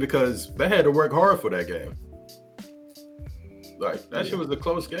crazy because they had to work hard for that game. Like that shit was a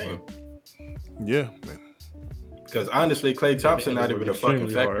close game. Yeah, man. Because honestly, Klay Thompson not even a fucking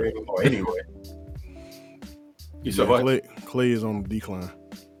Extremely factor hard. anymore anyway. You said Yeah, what? Clay is on the decline.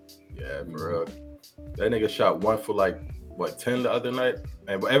 Yeah, bro. That nigga shot one for like what 10 the other night,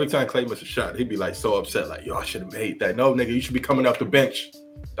 and every time Klay missed a shot, he'd be like so upset, like, "Yo, I should have made that." No, nigga, you should be coming off the bench.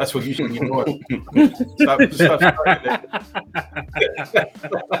 That's what you should be doing. stop starting that.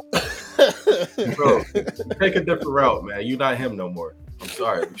 Bro, take a different route, man. You're not him no more. I'm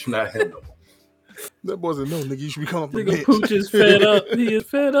sorry, but you're not him no more. That boy said, no, nigga, you should be calling for the Nigga bench. Pooch is fed up. He is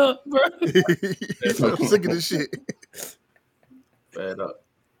fed up, bro. He's so sick of this shit. Fed up.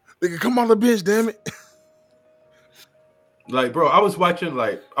 Nigga, come on the bench, damn it. Like, bro, I watch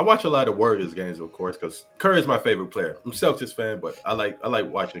a lot of Warriors games, of course, because Curry is my favorite player. I'm a Celtics fan, but I like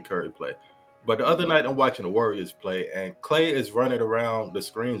watching Curry play. But the other night I'm watching the Warriors play, and Klay is running around the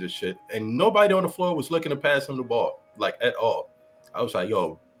screens and shit, and nobody on the floor was looking to pass him the ball, like at all. I was like,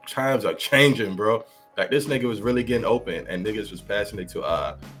 yo, times are changing, bro. Like this nigga was really getting open, and niggas was passing it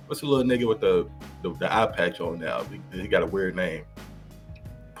to what's the little nigga with the eye patch on now? He got a weird name.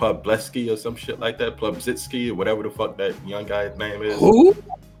 Plubleski or some shit like that. Plubzitsky or whatever the fuck that young guy's name is. Who?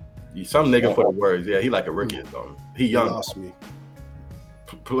 Some nigga for the words. Yeah, he like a rookie or something. He You young. lost me.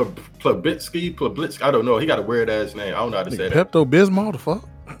 Plubitsky. I don't know. He got a weird ass name. I don't know how to say that. Pepto Bismol, the fuck?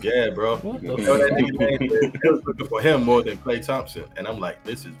 Yeah, bro. What You the know that fuck? nigga name is? He was looking for him more than Klay Thompson. And I'm like,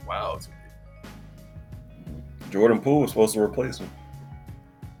 this is wild to me. Jordan Poole was supposed to replace him.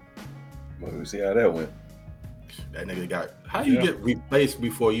 But we'll see how that went. That nigga got how you get replaced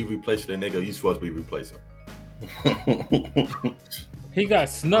before you replace the nigga you supposed to be replacing? He got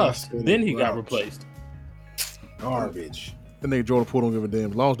snuffed, Austin then he got Rauch. replaced. Garbage. That nigga Jordan Poole don't give a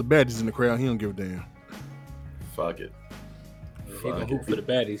damn. As long as the baddies in the crowd, he don't give a damn. Fuck it. He gonna hoop for the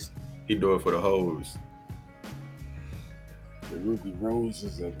baddies. He do it for the hoes. The Ruby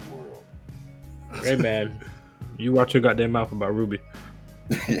Roses of the world. Hey man, you watch your goddamn mouth about Ruby.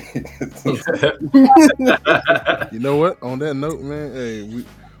 You know what? On that note, man, hey,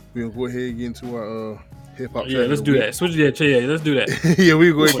 we gonna go ahead and get into our hip hop. Yeah, let's do that. Switch that. Yeah, let's do that. Yeah,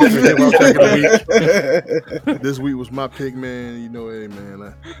 we go ahead and hip hop track of the week. This week was my pick, man. You know, hey man,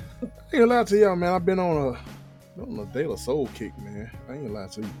 I ain't gonna lie to y'all, man. I've been on a De La Soul kick, man. I ain't gonna lie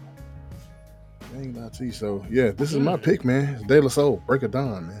to you. So yeah, this is my pick, man. It's De La Soul, Break of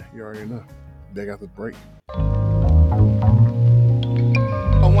Dawn, man. You already know. Back after the break.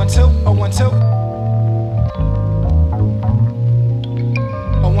 012, 012.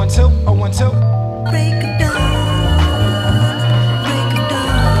 012, 012. Break it down. Break it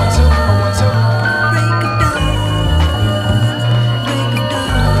down. 012, 012. Break it down. Break it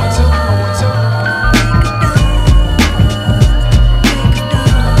down. 012, 012.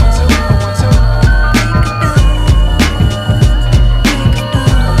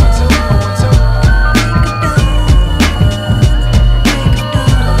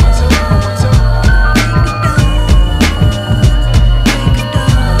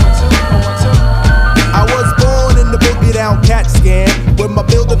 CAT scan when my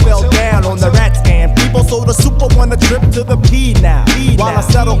builder fell down on the rat scan. People sold a super one a trip to the P now. While I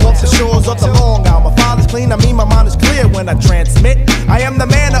settle off the shores of the Long Island. My father's clean, I mean my mind is clear when I transmit. I am the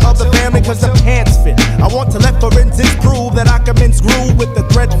manner of the family cause the pants fit. I want to let forensics prove that I can mince groove with the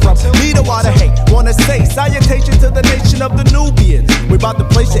thread from leader water hate. Wanna say salutation to the nation of the Nubians. We about to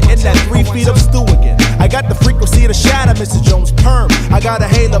place it in that 3 feet of stew again. I got the frequency to shatter Mrs. Jones' perm. I got a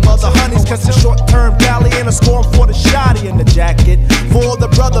hail of other honeys cause it's short term Cali and a score for the shotty in the jacket. For the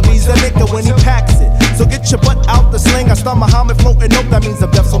brother, he's a nigga when he packs it. So get your butt out the sling. I start Muhammad floating. Nope, that means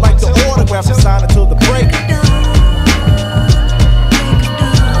I'm deaf. So like the autograph and sign until the break.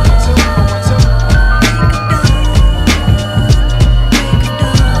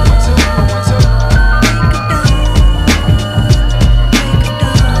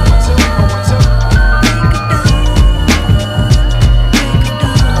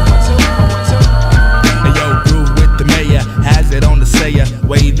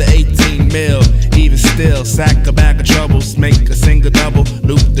 Weigh the 18 mil, even still, sack a bag of troubles, make a single double,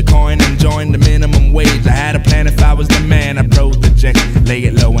 loop the coin and join the minimum wage. I had a plan if I was the man, I project, lay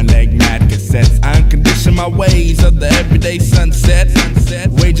it low and leg mad cassettes. I uncondition my ways of the everyday sunset,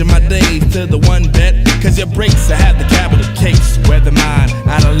 waging my days to the one bet, cause your breaks I have the capital case. Weather mine,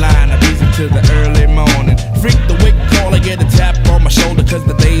 out of line, I breeze to the early morning. Freak the wake call, I get a tap on my shoulder, cause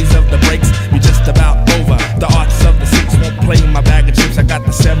the days of the breaks be just about over. The arts of the six won't play my bag of chips, I got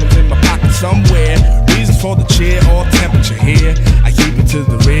the sevens in my pocket somewhere. Reasons for the cheer or temperature here. I keep it to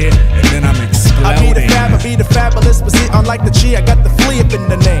the rear and then I'm exploding. I be the fab, I be the fabulous, but see, unlike the G, I got the flea up in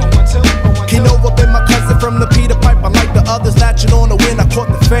the name. Kinova been my cousin from the Peter Pipe. Unlike the others, latching on the win, I caught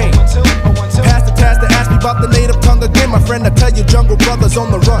the fame. Pass the task to ask me about the native tongue again. My friend, I tell you, Jungle Brothers on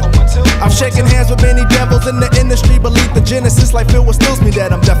the run. I've shaken hands with many devils in the industry. Believe the genesis, like Phil, what stills me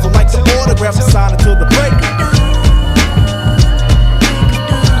that I'm deaf. Like the autograph, I sign until the break.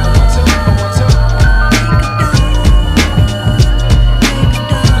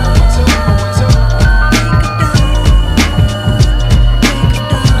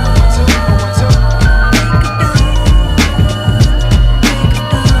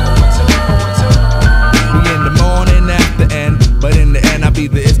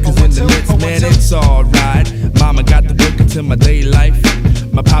 It's alright. Mama got the book into my day life.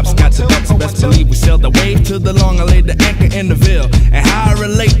 My pops got the ducks, best believe we sailed the wave to the long. I laid the anchor in the Ville. And how I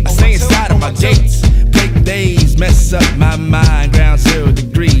relate, I stay inside of my gates. Break days, mess up my mind. Ground 0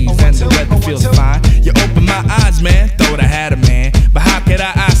 degrees, and the weather feels fine. You open my eyes, man, thought I had a man. But how could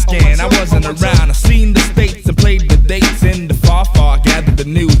I eye scan? I wasn't around. I seen the states and played the dates in the far. Gathered the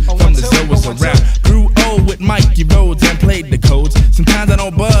news from the Zoas around. Grew old with Mikey Rhodes and played the codes. Sometimes I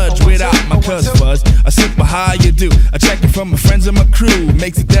don't budge without my cuz fuzz. A simple how you do, a check it from my friends and my crew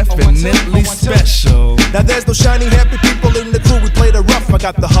makes it definitely special. Now there's no shiny happy people in the crew. We play the rough, I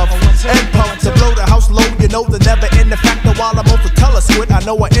got the huff and puff to blow the house low. You know the never end the factor while I'm over color squid. I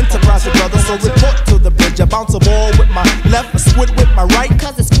know I enterprise it, brother, so report to the bridge. I bounce a ball with my left, a squid with my right.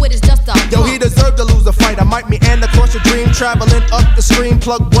 Cause the squid is just a yo, he deserved to lose a fight. I might meander across your dream, traveling up the stream.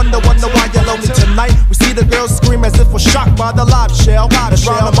 Plug wonder why you're lonely tonight. We see the girls scream as if we're shocked by the live shell. Let's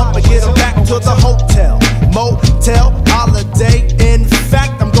round them up and get them back to the hotel, motel, holiday. In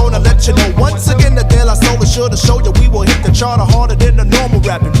fact, I'm gonna let you know once again the De La Soul is sure to show you we will hit the charter harder than the normal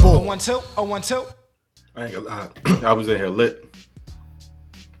rapping bull. 012, 012. I ain't gonna lie. I was in here lit.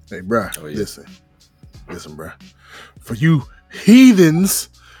 Hey, bruh, listen, bruh. For you heathens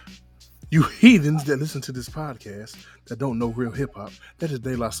that listen to this podcast that don't know real hip hop, that is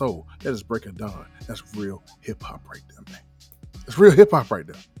De La Soul. That is Break of Dawn. That's real hip hop right there, man. It's real hip hop right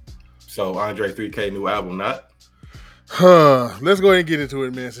there. So Andre 3K new album, not? Let's go ahead and get into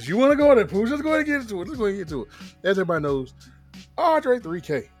it, man. Since you want to go there, Pooch, let's go ahead and get into it. As everybody knows, Andre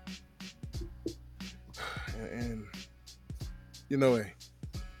 3K. And you know,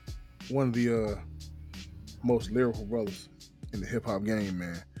 one of the most lyrical brothers in the hip hop game,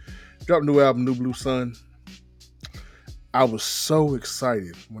 man. Dropped a new album, New Blue Sun. I was so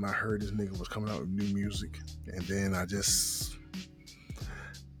excited when I heard this nigga was coming out with new music. And then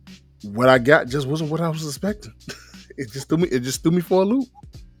what I got just wasn't what I was expecting. It just threw me for a loop.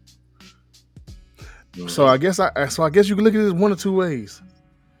 So I guess you can look at it one of two ways.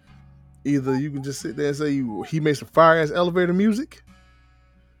 Either you can just sit there and say he made some fire ass elevator music,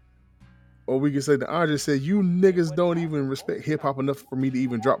 or we can say that Andre said you niggas don't even respect hip hop enough for me to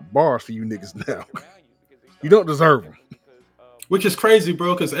even drop bars for you niggas now. You don't deserve them. Which is crazy,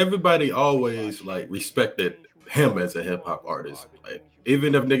 bro, because everybody always like respected him as a hip hop artist. Like,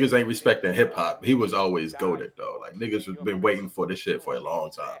 even if niggas ain't respecting hip hop, he was always goated though. Like niggas have been waiting for this shit for a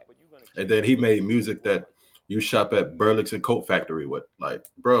long time. And then he made music that you shop at Burlington Coat Factory with. Like,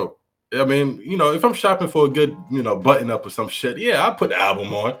 bro, I mean, you know, if I'm shopping for a good, you know, button up or some shit, yeah, I'll put the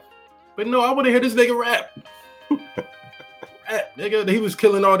album on. But no, I want to hear this nigga rap. Nigga, he was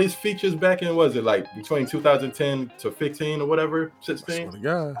killing all these features back in, was it like between 2010 to 15 or whatever, 16?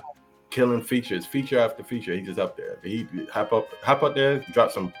 Yeah. Killing features, feature after feature. He just up there. He hop up there,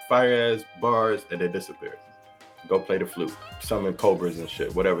 drop some fire ass bars, and then disappear. Go play the flute, summon cobras and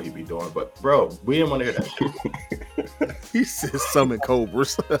shit, whatever he be doing. But bro, we didn't want to hear that shit. He said summon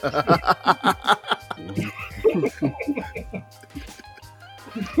cobras.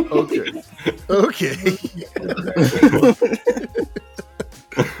 Okay.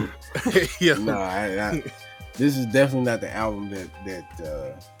 Yeah. No, this is definitely not the album that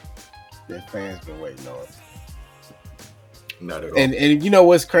fans been waiting on. Not at all. And you know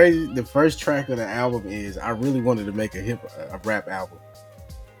what's crazy? The first track of the album is I really wanted to make a rap album.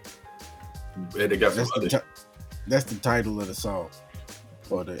 And they got some that's the title of the song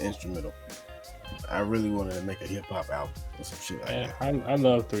or the instrumental. I really wanted to make a hip hop album or some shit like that. I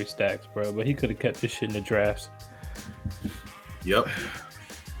love 3 Stacks, bro, but he could have kept this shit in the drafts. Yep.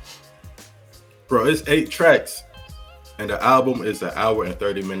 Bro, it's 8 tracks, and the album is 1 hour and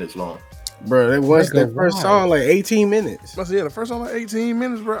 30 minutes long. Bro, that was the first song like 18 minutes. Yeah, the first song like 18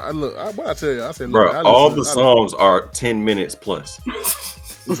 minutes, bro. What I tell you, I said, bro, all the songs are 10 minutes plus.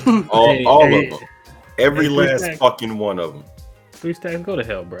 all of them. Every last fucking one of them. 3 Stacks, go to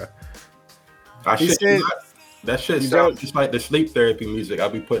hell, bro. That shit sounds just like the sleep therapy music I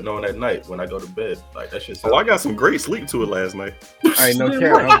be putting on at night when I go to bed. Like that shit. I got some great sleep to it last night. I ain't no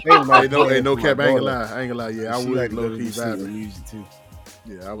cap. Ain't no cap. I ain't gonna lie. Yeah, I was low key vibing music too.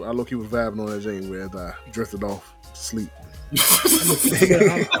 Yeah, I low key was vibing on that Jane where I drifted off to sleep. I'm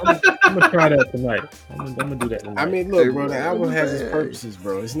gonna try that tonight. I'm gonna do that tonight. I mean, look, bro, the album has its purposes,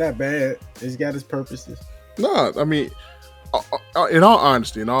 bro. It's not bad. It's got its purposes. No, I mean, in all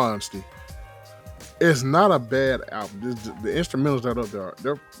honesty, it's not a bad album. The instrumentals that are up there,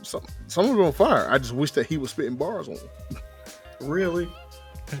 they're some of them on fire. I just wish that he was spitting bars on them. Really?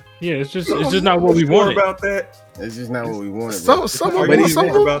 Yeah, it's just not what we wanted. About that, it's just not what we wanted. Some of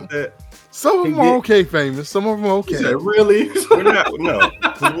them about that. Some of them are okay, famous. Some of them are okay. Really? We're not. No.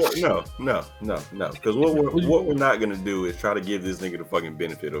 Because what we're not gonna do is try to give this nigga the fucking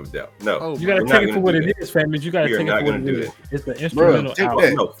benefit of the doubt. No, you gotta take it for what it is, famous. You gotta take it for what it is. It's the instrumental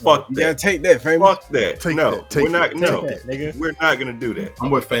album. No, fuck that. You gotta take that, famous. Fuck that. We're not. No, we're not gonna do that.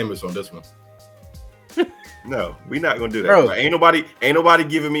 I'm with famous on this one. No, we're not gonna do that. Bro. Ain't nobody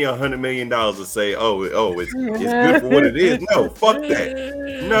giving me $100 million to say, it's good for what it is. No, fuck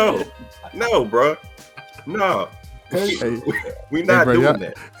that. No, bro. No. We not doing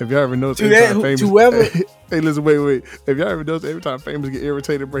that. Have y'all ever noticed hey, listen, wait. Have y'all ever noticed every time Famous get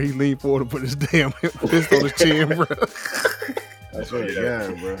irritated, bro, he lean forward and put his damn fist on his chin, bro? That's what you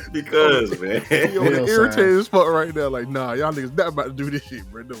got, bro. Because, man. He on the irritated spot right now, like, nah, y'all niggas not about to do this shit,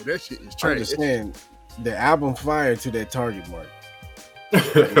 bro. No, that shit is trash. I'm just saying, the album fired to that target market.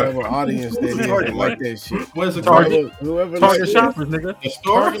 Whoever audience that is like that shit. Where's the target? Whoever target shoppers, nigga. The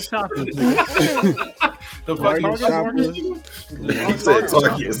target shoppers, nigga. The target shoppers. You said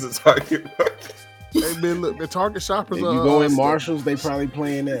target is the target market. Hey man, look, the target shoppers. If you go in Marshalls, they probably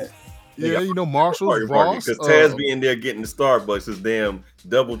playing that. Yeah, you know Marshalls, Ross. Because Taz be in there getting the Starbucks, his damn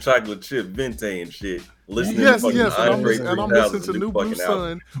double chocolate chip vente and shit. Listening yes, to I'm listening to New Blue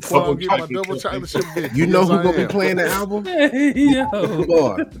Sun while I'm getting my double chocolate chip vente. You know who gonna be playing the album?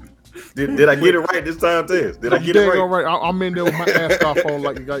 Yo. Did I get it right this time, Tez? Did I get it right? All right. I'm in there with my ass off on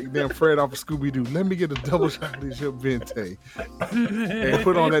like damn Fred off of Scooby Doo. Let me get a double chocolate chip vente and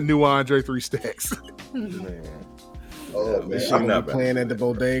put on that new Andre 3 Stacks. Man. Oh This man, shit I'm gonna not be playing at the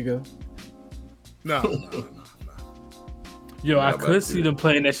bodega. No. Yo, I Not could about see to. them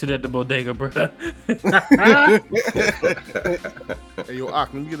playing that shit at the bodega, bro. Hey, yo,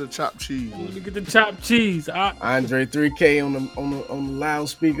 Ak, let me get a chopped cheese. Let me get the chopped cheese. Andre 3K on the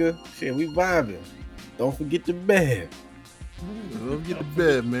loudspeaker. Shit, we vibing. Don't forget the bed. Let me get the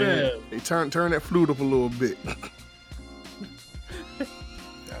bed, man. bed. Hey, turn that flute up a little bit.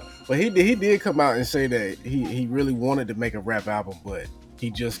 But he did come out and say that he really wanted to make a rap album, but he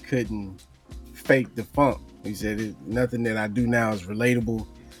just couldn't fake the funk. He said nothing that I do now is relatable.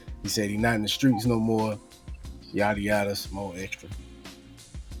 He said he's not in the streets no more. Yada yada, some more extra.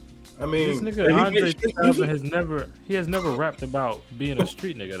 I This mean, nigga Andre 3000 has never rapped about being a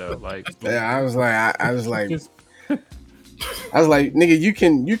street nigga though. Like, Yeah, I was like,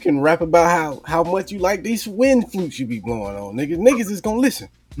 nigga, you can rap about how much you like these wind flutes you be blowing on, niggas. Niggas is gonna listen.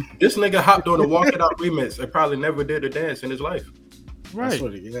 this nigga hopped on the Walk It Out remix and probably never did a dance in his life. right? That's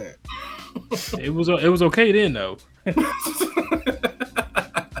what it is. It was okay then though.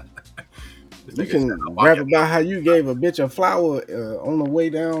 You can rap about how you gave a bitch a flower on the way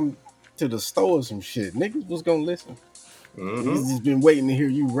down to the store or some shit. Niggas was gonna listen. Niggas just been waiting to hear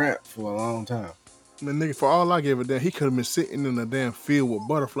you rap for a long time. Man, nigga, for all I gave a damn, he could have been sitting in a damn field with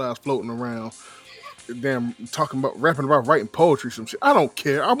butterflies floating around, damn rapping about writing poetry, some shit. I don't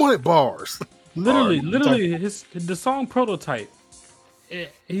care. I wanted bars. Literally, the song Prototype.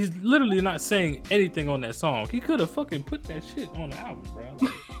 He's literally not saying anything on that song. He could have fucking put that shit on the album, bro.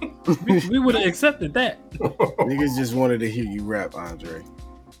 Like, we would have accepted that. Niggas just wanted to hear you rap, Andre.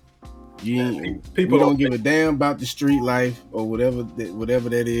 People we don't give a damn about the street life or whatever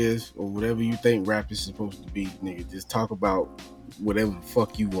that is, or whatever you think rap is supposed to be, nigga. Just talk about whatever the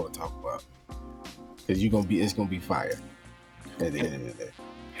fuck you want to talk about, because it's gonna be fire at the end of the day.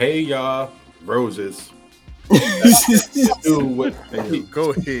 Hey y'all, roses. Do what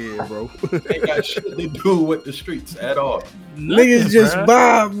Go ahead, bro. they got shit to do with the streets at all. Niggas just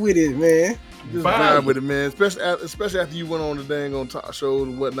vibe with it, man. Just vibe with it, man. Especially after you went on the dang on talk shows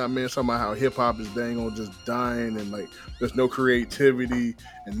and whatnot, man. Talking about how hip hop is dang on just dying and like there's no creativity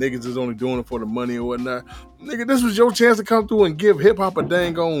and niggas is only doing it for the money or whatnot. Nigga, this was your chance to come through and give hip hop a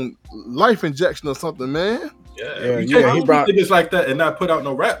dang on life injection or something, man. He brought niggas like that and not put out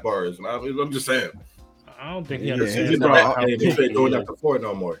no rap bars. I'm just saying. I don't think he understands. He brought how doing that before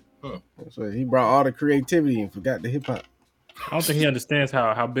no more. So he brought all the creativity and forgot the hip hop. I don't think he understands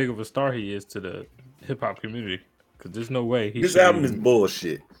how big of a star he is to the hip hop community. Because there's no way This album is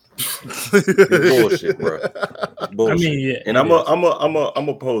bullshit. It's bullshit, bro. It's bullshit. I mean, yeah, and I'm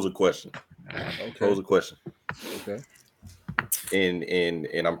a pose a question. Pose a question. Okay.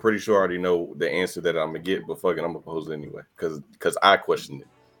 And I'm pretty sure I already know the answer that I'm gonna get, but fucking I'm gonna pose it anyway because I questioned it.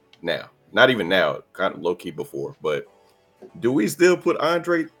 Now, not even now, kind of low key before, but do we still put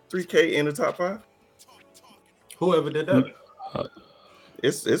Andre 3K in the top 5? Whoever did that.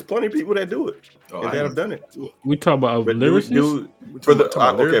 It's plenty of people that do it and that have done it. We talk about lyricists. For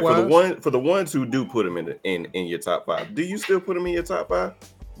the ones who do put them in your top 5, do you still put them in your top 5?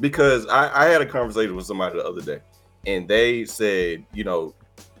 Because I had a conversation with somebody the other day, and they said, you know,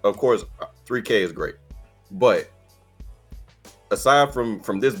 of course 3K is great, but aside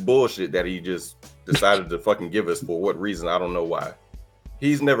from this bullshit that he just decided to fucking give us for what reason, I don't know why,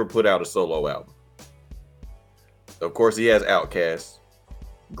 he's never put out a solo album. Of course, he has Outkast.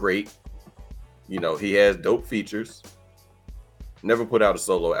 Great. You know, he has dope features. Never put out a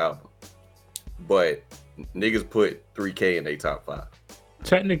solo album. But niggas put 3K in their top 5.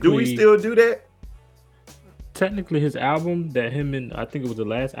 Technically, do we still do that? Technically, his album that him and I think it was the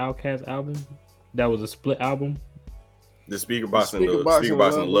last Outkast album, that was a split album. The Speaker Box and the Love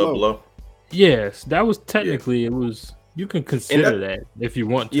Below. Yes, that was technically it was. You can consider that if you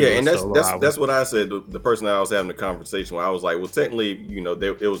want to. Yeah, and that's what I said. The person that I was having the conversation with, I was like, well, technically, you know,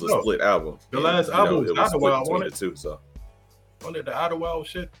 it was a split album. The last album was Idlewild. I wanted to, so wanted the Idlewild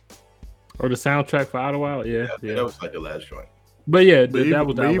shit or the soundtrack for Idlewild. Yeah, that was like the last joint. But yeah, that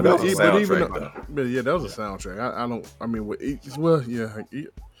was the album. That was a soundtrack.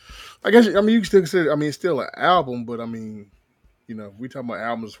 I guess you can still consider. I mean, it's still an album, but I mean, you know, we talking about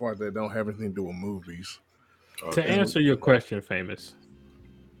albums as far as they don't have anything to do with movies. To answer your question, Famous,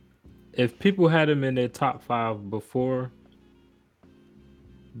 if people had him in their top 5 before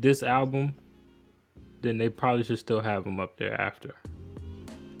this album, then they probably should still have him up there after.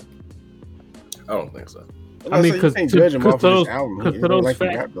 I don't think so. I mean, because those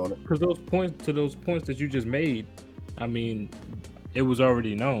points that you just made, I mean, it was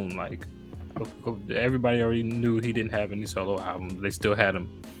already known. Like everybody already knew he didn't have any solo albums. They still had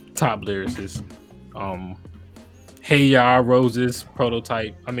him top lyricist. Hey Ya, Roses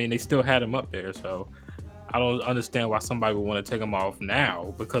prototype. I mean, they still had him up there, so I don't understand why somebody would want to take him off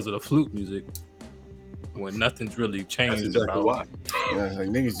now because of the flute music when nothing's really changed. That's exactly why. Yeah, like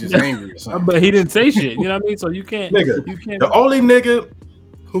niggas just angry or something. But he didn't say shit. You know what I mean? So you can't. Nigga, You can't. the only nigga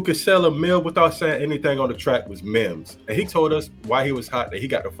who could sell a meal without saying anything on the track was Mims. And he told us why he was hot that he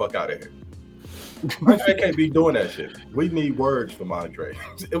got the fuck out of here. Andre can't be doing that shit. We need words from Andre.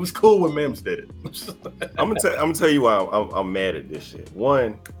 It was cool when Mims did it. I'm gonna tell you why I'm mad at this shit.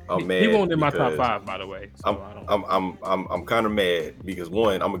 One, I'm mad. He won't in my top because 5, by the way. So I'm kind of mad because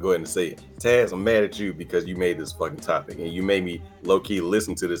one, I'm gonna go ahead and say it. Taz, I'm mad at you because you made this fucking topic and you made me low key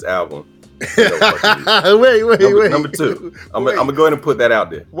listen to this album. Wait. Number two, I'm gonna go ahead and put that out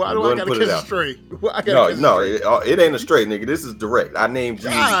there. Why do I gotta catch it straight? It ain't a straight, nigga. This is direct. I named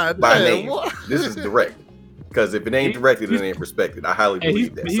Jeezy by name. What? This is direct. Because if it ain't directed, it ain't respected. I highly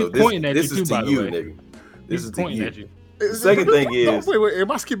believe that. So this is to you, nigga. This is to you. The second thing is, wait.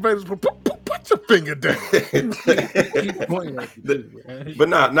 Am I skipping back? Put your finger down. But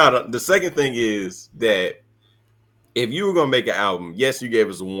the second thing is that if you were gonna make an album, yes, you gave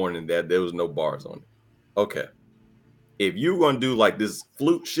us a warning that there was no bars on it. Okay. If you were gonna do like this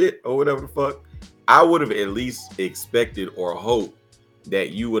flute shit or whatever the fuck, I would have at least expected or hoped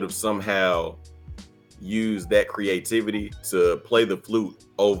that you would have somehow used that creativity to play the flute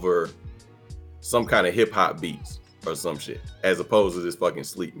over some kind of hip hop beats or some shit, as opposed to this fucking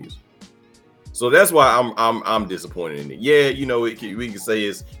sleep music. So that's why I'm disappointed in it. Yeah, you know, we can say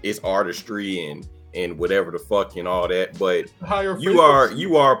it's artistry and whatever the fuck and all that, but you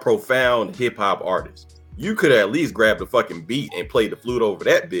are a profound hip hop artist. You could at least grab the fucking beat and play the flute over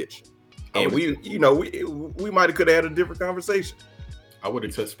that bitch, and we might have could have had a different conversation. I would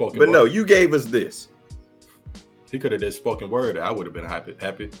have just spoken, but word. No, you gave us this. He could have just spoken word. I would have been happy.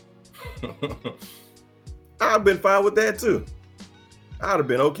 I've been fine with that too. I'd have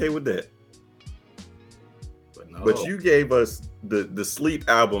been okay with that. But you gave us the sleep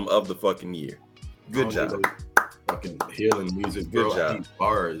album of the fucking year. Good job. Fucking healing music. Good bro. job.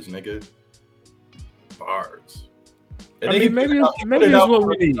 Bars, nigga. Bars. I mean, maybe it's what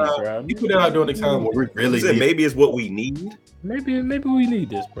we need, bro. You put it out during the time where we really need. Maybe it's what we need. Maybe we need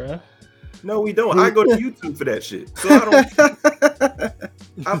this, bro. No, we don't. I go to YouTube for that shit. So I don't.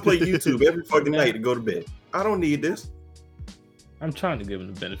 I play YouTube every fucking night to go to bed. I don't need this. I'm trying to give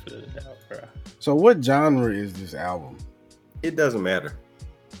him the benefit of the doubt, bro. So what genre is this album? It doesn't matter.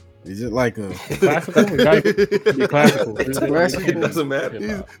 Is it like a classical? Classical. It doesn't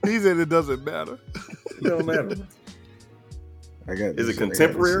matter. He said it doesn't matter. It don't matter. Is it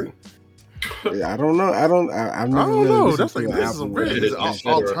contemporary? I don't know. I've never really know. listened That's to like an this is album. really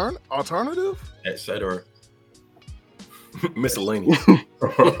alternative, etc. Miscellaneous.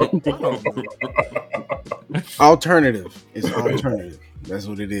 Alternative. It's alternative. That's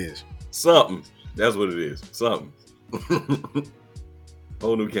what it is. Something. That's what it is. Something.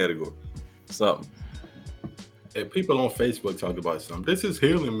 Whole new category. Something. If people on Facebook talk about something, this is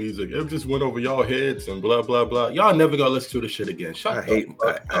healing music. It just went over y'all heads and blah blah blah. Y'all never gonna listen to this shit again. I hate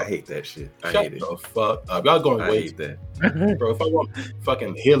that shit. I hate it. The fuck up. Y'all going I hate that. Bro, if I want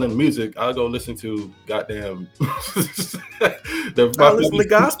fucking healing music, I'll go listen to goddamn I listen to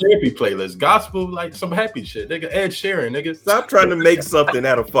gospel therapy playlist. Gospel, like some happy shit. Nigga, Ed Sheeran, nigga. Stop trying to make something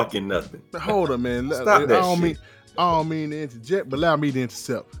out of fucking nothing. Hold on, man. Stop that shit. I don't mean to interject, but allow me to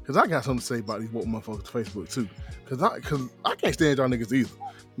intercept. Because I got something to say about these woke motherfuckers on Facebook, too. Because I can't stand y'all niggas either.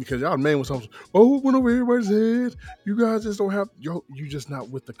 Because y'all man with something, it went over everybody's head. You guys just don't have, you just not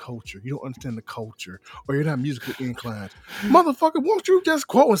with the culture. You don't understand the culture. Or you're not musically inclined. Motherfucker, won't you just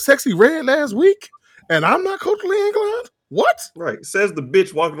quoting Sexy Red last week? And I'm not culturally inclined? What? Right. Says the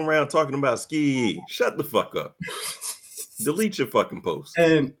bitch walking around talking about ski. Shut the fuck up. Delete your fucking post.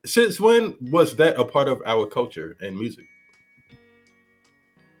 And since when was that a part of our culture and music?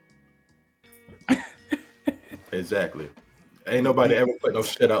 Exactly. Ain't nobody ever put no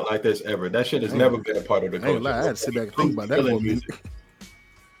shit out like this ever. That shit has never been a part of the culture. I had to sit back and think about that for a minute.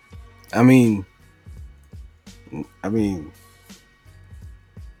 I mean,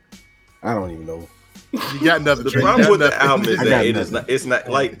 I don't even know. You got nothing. The problem with the album is that it's not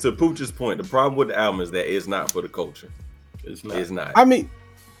like, to Pooch's point, the problem with the album is that it's not for the culture. It's not. I mean,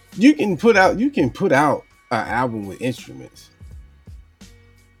 you can put out an album with instruments.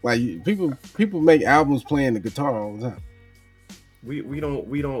 Like people make albums playing the guitar all the time. We don't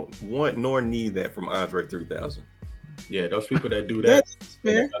want nor need that from Andre 3000. Yeah, those people that do that. That's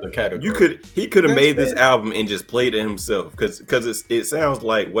fair. He could have made this album and just played it himself, because it sounds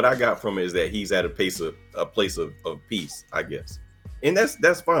like what I got from it is that he's at a place of peace, I guess. and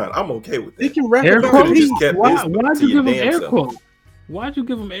that's fine. I'm okay with He that. can rap Air about quotes? peace. kept Why, his why'd to you your give him damn air self. quotes? Why'd you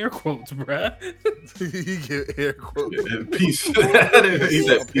give him air quotes, bruh? He get air quotes. Peace. He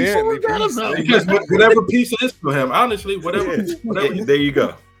said peace. Apparently, peace. Because whatever peace is to him, honestly, whatever There you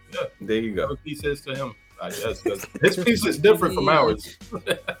go. There you go. peace is to him, I guess. 'Cause his peace is different from ours.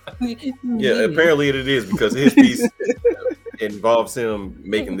 Yeah, apparently it is because his piece involves him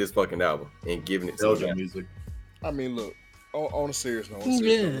making this fucking album and giving it to Belgian him. music. I mean, look. On a serious note,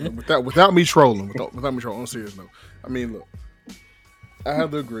 without me trolling, on a serious note, I mean, look. I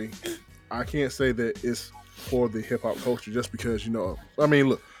have to agree. I can't say that it's for the hip hop culture just because I mean,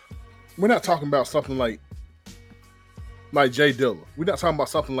 look. We're not talking about something like Jay Dilla. We're not talking about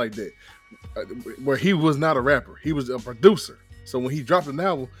something like that where he was not a rapper. He was a producer. So when he dropped an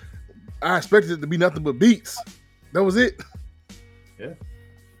album, I expected it to be nothing but beats. That was it. Yeah.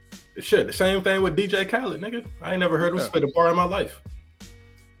 Shit, the same thing with DJ Khaled, nigga. I ain't never heard him spit a bar in my life.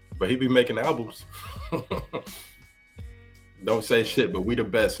 But he be making albums. Don't say shit, but we the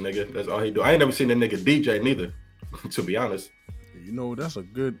best, nigga. That's all he do. I ain't never seen a nigga DJ neither, to be honest. You know, that's a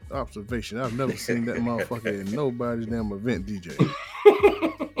good observation. I've never seen that motherfucker in nobody's damn event DJ.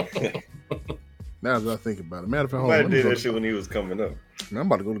 Now that I think about it. Matter of fact, hold I on. did that shit when he was coming up. Man, I'm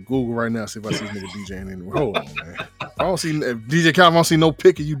about to go to Google right now see if I see this nigga DJing anywhere. Hold on, man. If DJ Khaled, I don't see no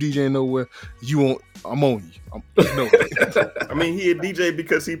pic of you DJing nowhere, I'm on you. No. I mean, he a DJ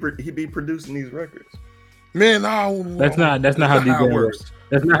because he be producing these records. Man, no. That's not how DJing works.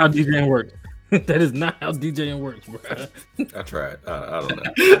 That's not how DJing works. That is not how DJing works, bro. I tried. I don't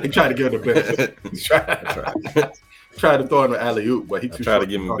know. He tried to give him the benefit. Tried to throw him an alley oop, but he tried to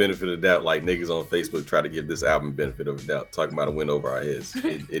give him benefit of the doubt, like niggas on Facebook try to give this album benefit of the doubt, talking about a win over our heads.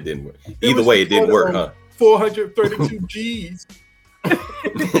 It didn't work. Either way, it didn't work, huh? 432 G's.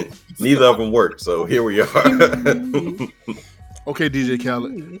 Neither of them worked, so here we are. Okay, DJ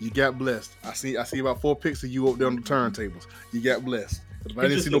Khaled, you got blessed. I see about 4 pics of you up there on the turntables. You got blessed. If I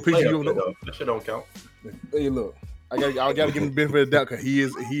didn't see no pictures of you, that shit don't count. Hey, look, I gotta give him the benefit of the doubt because he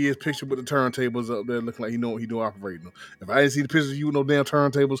is pictured with the turntables up there, looking like he know operating them. If I didn't see the pictures of you with no damn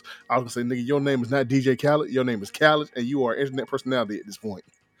turntables, I was gonna say, nigga, your name is not DJ Khaled. Your name is Khaled, and you are an internet personality at this point.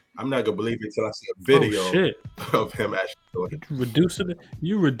 I'm not gonna believe it until I see a video of him actually doing it.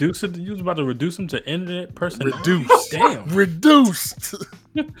 You was about to reduce him to internet personality. Reduced. Damn. Reduced.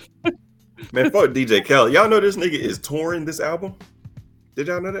 Man, fuck DJ Khaled. Y'all know this nigga is touring this album? Did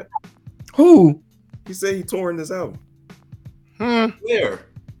y'all know that? Who? He said he touring this album. Where?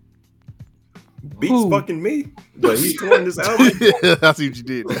 Beats fucking me, but he's touring this album. I see what you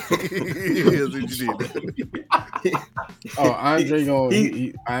did. I see what you did. Oh,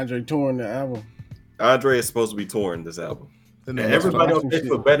 Andre touring the album. Andre is supposed to be touring this album. And everybody on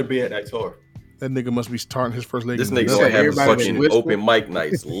Facebook better be at that tour. That nigga must be starting his first leg. This nigga gonna have his fucking open mic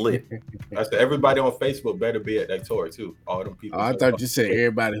nights lit. I said everybody on Facebook better be at that tour too. All them people. Oh, I thought you said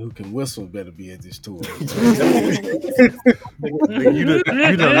everybody who can whistle better be at this tour. Nigga, you done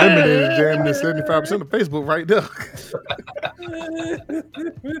eliminated damn near 75% of Facebook right there.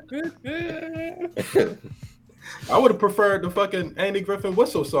 I would have preferred the fucking Andy Griffin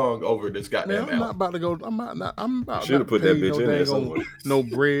whistle song over this goddamn album. I'm not about to go. I'm about. Should have put that bitch in there somewhere. No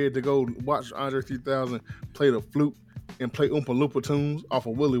bread to go watch Andre 3000 play the flute and play Oompa Loompa tunes off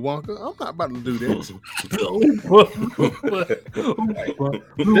of Willy Wonka. I'm not about to do that.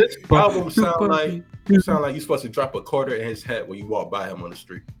 This album sound like you're supposed to drop a quarter in his hat when you walk by him on the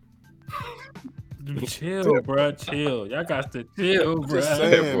street. Chill, bro. Chill. Y'all got to chill, bro. Just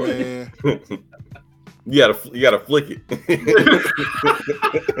saying, man. You gotta flick it.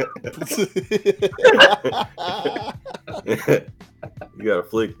 You gotta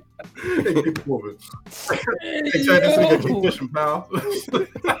flick it. Keep moving. Hey, check this nigga keep pushing, pal.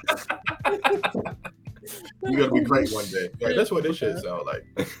 You're gonna be great one day. Like, that's what this shit sound like.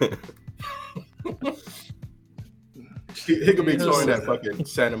 He could be touring that fucking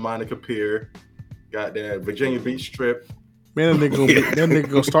Santa Monica Pier, goddamn Virginia Beach Strip. Man, that nigga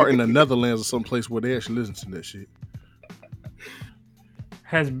gonna start in the Netherlands or someplace where they actually listen to that shit.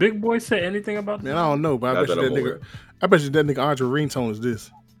 Has Big Boy said anything about that? Man, I don't know, but I bet you that nigga Andre ringtone is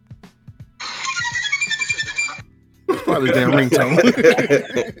this. It's probably the damn ringtone.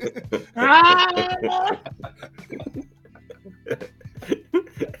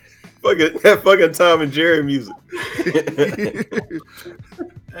 That fucking Tom and Jerry music.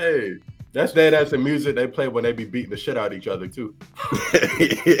 Hey, that's the music they play when they be beating the shit out of each other too.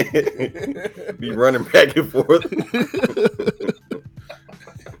 Be running back and forth.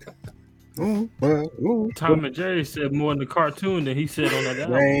 Tom and Jerry said more in the cartoon than he said on that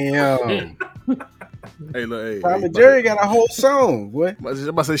album. Damn. Hey, look, hey, Tom hey, and Jerry got a whole song, boy. I was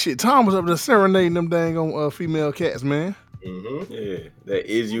about to say shit. Tom was up there serenading them dang on female cats, man. Yeah,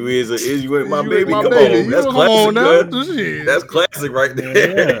 that is you ain't my You baby. ain't my Come baby. on, You that's come classic, on now. man. Shit. That's classic right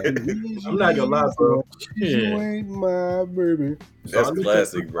there. I'm not gonna lie, bro. You ain't my baby. That's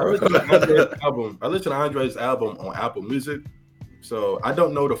classic, bro. I listened to Andre's album on Apple Music, so I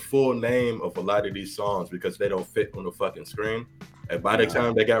don't know the full name of a lot of these songs because they don't fit on the fucking screen. And by the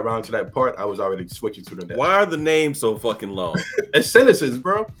time they got around to that part, I was already switching to the next. Why are the names so fucking long? It's sentences,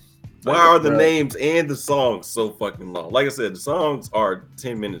 bro. Why are the names and the songs so fucking long? Like I said, the songs are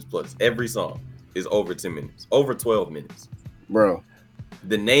 10 minutes plus. Every song is over 10 minutes, over 12 minutes. Bro.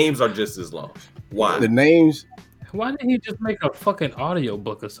 The names are just as long. Why? The names. Why didn't he just make a fucking audio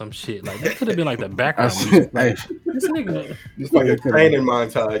book or some shit? Like that could have been like the background music. Like, this nigga, It's like a training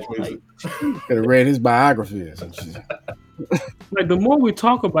montage music. Could have read his biography or some shit. like the more we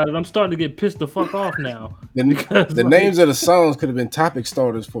talk about it, I'm starting to get pissed the fuck off now. The names of the songs could have been topic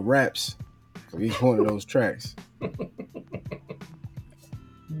starters for raps for each one of those tracks.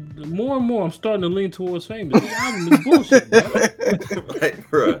 More and more, I'm starting to lean towards famous. This album is bullshit, bro. Like,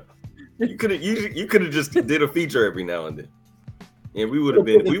 bro, you could have just did a feature every now and then, and we would have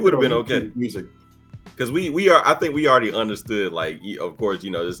been okay. Music, because I think we already understood. Like, of course,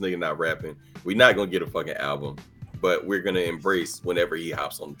 this nigga not rapping. We're not gonna get a fucking album, but we're gonna embrace whenever he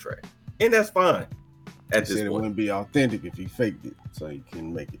hops on the track, and that's fine. At this Said it point, wouldn't be authentic if he faked it, so he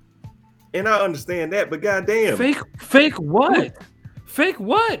couldn't make it. and I understand that, but goddamn, Fake what? Fake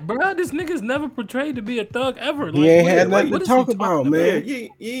what, bro? This nigga's never portrayed to be a thug ever. He ain't had nothing to talk about, man. Yeah,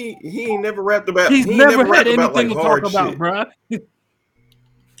 he ain't never rapped about. He's he never had rapped about, anything to hard talk about, shit. bro.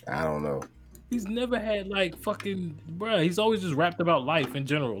 I don't know. He's never had like fucking, bro. He's always just rapped about life in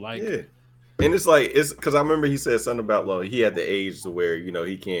general, like. Yeah. And it's because I remember he said something about he had the age to where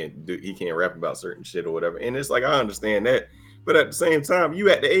he can't rap about certain shit or whatever. And it's like, I understand that, but at the same time,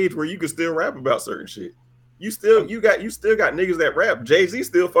 you at the age where you can still rap about certain shit. You still got niggas that rap. Jay-Z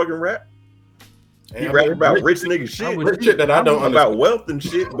still fucking rap. He rap about rich nigga shit that I don't about wealth and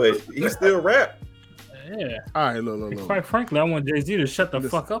shit, but he still rap. Yeah. All right, look. Quite frankly, I want Jay-Z to shut the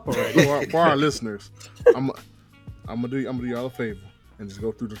fuck up already. For our listeners, I'm gonna do y'all a favor and just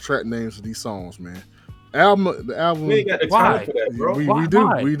go through the track names of these songs, man. The album. We ain't got the time for that, bro. We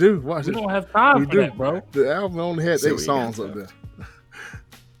do. Watch we it. don't have time for that, bro. The album only had 8 songs up there.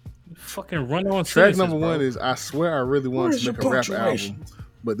 Fucking run on. Track number 1 is "I Swear I Really Wanted to Make a Rap Album,"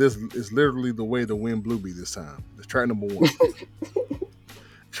 but this is literally "The Way the Wind Blew Me" this time. It's track number 1.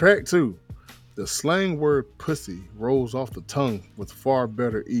 Track 2, the slang word "pussy" rolls off the tongue with far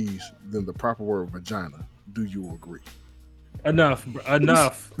better ease than the proper word "vagina." Do you agree? Enough.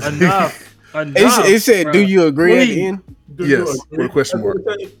 It said, bro. "Do you agree?" At the end? Yes, with a question mark.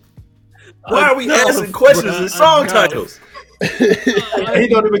 Why are we asking questions in song titles? He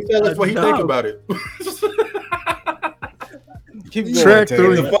don't even tell us what he think about it. Keep going, Track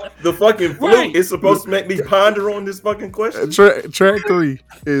Taylor. 3. The fucking flute is supposed to make me ponder on this fucking question. Track 3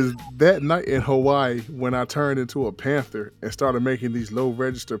 is "That Night in Hawaii When I Turned Into a Panther and Started Making These Low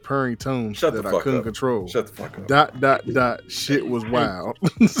Register Purring Tones that I couldn't control." Shut the fuck up. Shit was wild.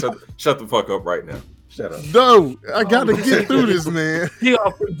 Shut the fuck up right now. Shut up. No, I gotta get through this, man. He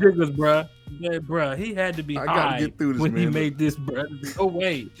off the jiggers, bro. Yeah, bro. He had to be I gotta high get through this, when he man. made this, bro. No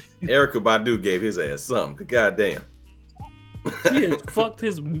way. Erica Badu gave his ass something. Goddamn. He has fucked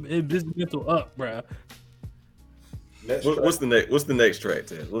his mental up, bro. What's the next track,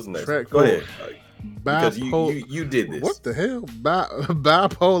 Ted? What's the next? Track Go 4. ahead. Because you did this. What the hell?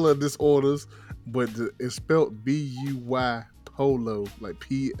 Bipolar disorders, but it's spelled B-U-Y polo, like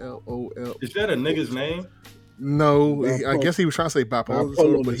P-L-O-L. Is that a nigga's name? No, I guess he was trying to say bipolar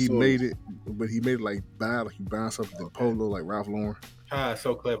disorder, but he disorder. made it like bad, like you buying something in polo, like Ralph Lauren.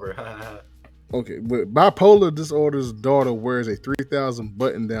 So clever. Okay, but bipolar disorder's daughter wears a 3,000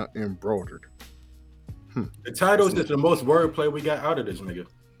 button down embroidered. The titles is the most wordplay we got out of this nigga.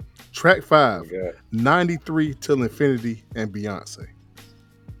 Track 5, God. 93 Till Infinity and Beyonce.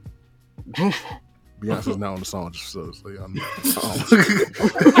 Beyonce's not on the song, just so y'all know.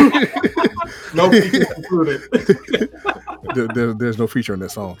 No feature included. There's no feature on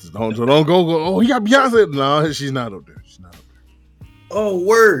that song. So don't go. Oh, he got Beyonce. No, she's not up there. Oh,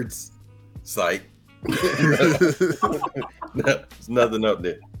 words. Psych. There's nothing up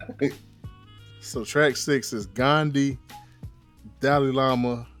there. So track 6 is Gandhi, Dalai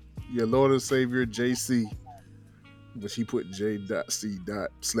Lama, Your Lord and Savior JC, which he put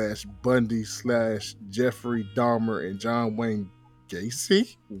J.C./Bundy/Jeffrey Dahmer and John Wayne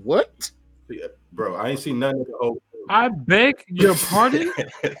Gacy. What? Yeah, bro, I ain't seen none of the old. I beg your pardon.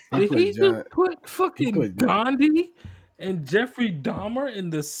 Did put he John- just put fucking put- Gandhi and Jeffrey Dahmer in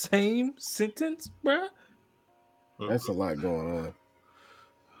the same sentence, bruh? That's a lot going on.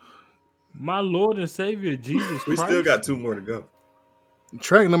 My Lord and Savior Jesus We Christ. still got 2 more to go.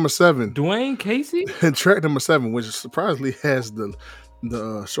 Track number 7. Dwayne Casey. Track number 7, which surprisingly has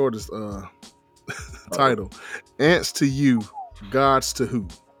the shortest title. Ants to you, gods to who?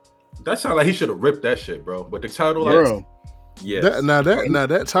 That sounds like he should have ripped that shit, bro. But the title, like, Bro, Yes.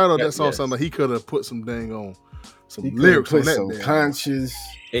 That title, that Yes, song yes. sounds like he could have put some dang on some he lyrics on put that. some damn. conscious.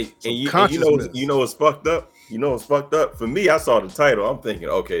 And you know consciousness. what's fucked up? You know what's fucked up? For me, I saw the title. I'm thinking,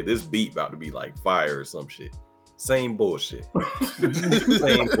 okay, this beat about to be like fire or some shit. Same bullshit.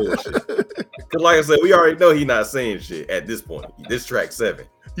 Same bullshit. Cause like I said, we already know he not saying shit at this point. This track 7.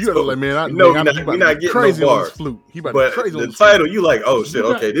 You gotta like, man, we're he not about to getting be crazy no on bars. his flute. He about But to be crazy on the his title, you like, oh shit, You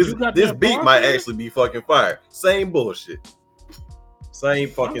got- okay, you got this that beat bar, might man? actually be fucking fire. Same bullshit. Same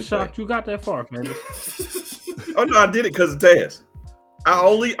I'm fucking thing. shocked you got that far, man. Oh no, I did it because of Taz. I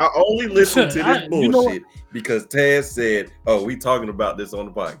only listened to this You know bullshit because Taz said, "Oh, we talking about this on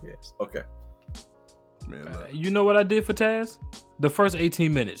the podcast." Okay. Man, look. You know what I did for Taz? The first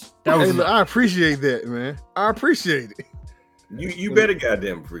 18 minutes. That was Hey, look, I appreciate that, man. I appreciate it. You better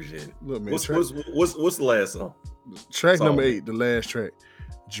goddamn appreciate it. Look, man, What's the last song? track song? number 8, the last track.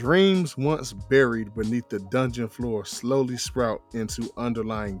 Dreams once buried beneath the dungeon floor slowly sprout into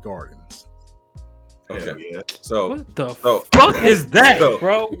underlying gardens. Okay. yeah. So what the so- fuck is that, so-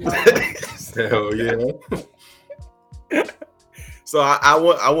 bro? Hell yeah. So I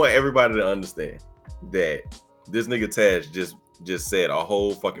want everybody to understand that this nigga Taz just said a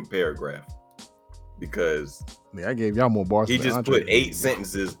whole fucking paragraph because Man, I gave y'all more bars. he than just Andre put did. 8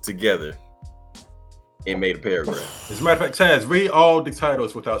 sentences together and made a paragraph. As a matter of fact, Taz, read all the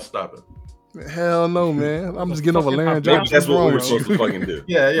titles without stopping. Hell no, man. I'm just getting over Fucking laryngitis. Maybe that's What's what wrong we were with supposed to you? fucking do.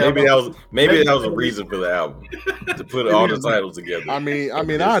 Yeah, Maybe that was a maybe- reason for the album to put all the titles together. I mean,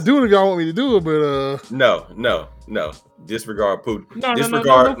 I'll do it if y'all want me to do it, but No. Disregard Pooh. No,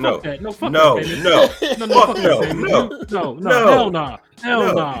 Disregard. no, fuck that. No, fuck No. that, baby. No. No, Fuck fuck no. that, baby. No. No, hell nah. Hell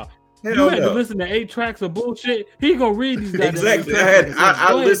No. nah. You Hell had to no. listen to 8 tracks of bullshit. He gonna read these guys. Exactly.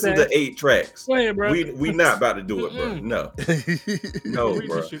 I listened to 8 tracks. Go ahead, bro. We not about to do it, bro. No. No, Read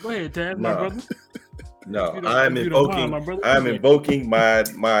bro. this shit. Go ahead, Taz, Nah. my brother. No. If you don't- I'm if you don't mind, invoking my brother. I'm Okay. invoking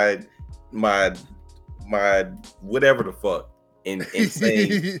my whatever the fuck and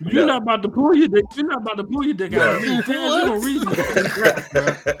saying You're no. not about to pull your dick. You're not about to pull your dick out of me. No. Taz, you gonna read these tracks,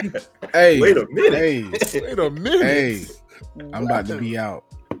 bro. Hey, Wait a minute. Hey, wait a minute. hey, I'm about to be out.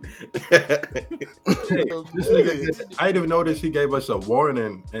 This nigga, I didn't even notice he gave us a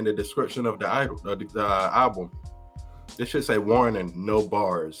warning in the description of the album. This should say warning, no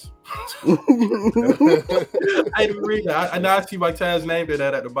bars. I didn't read that. I now I see my Taz named it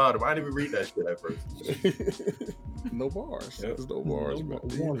at the bottom. I didn't even read that shit at first. No bars. Yep. There's no bars, man.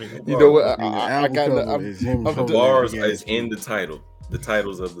 Warning. You know what? And the I album got cover the, is him I'm holding Bars it against is in the title. The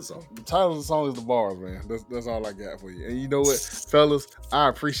titles of the song. the title of the song is the bars, man. That's all I got for you. And you know what, fellas? I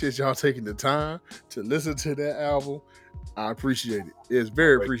appreciate y'all taking the time to listen to that album. I appreciate it. It's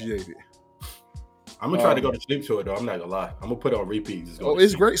very appreciated. I'm gonna try to go to sleep to it though. I'm not gonna lie. I'm gonna put it on repeat. Just go to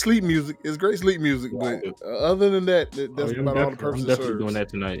It's sleep. great sleep music. It's great sleep music. Yeah, But other than that, Oh, that's I'm about all the definitely- purpose I'm it definitely doing serves. that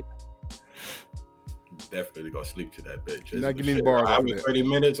tonight. Definitely go sleep to that bitch. You're not It's getting any shit. bars I off mean, that. 30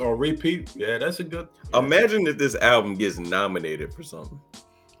 minutes on repeat. Yeah, that's a good. Imagine if this album gets nominated for something.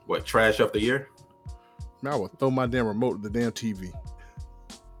 What, trash of the year? Man, I would throw my damn remote to the damn TV.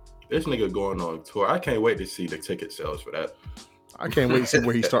 This nigga going on tour. I can't wait to see the ticket sales for that. I can't wait to see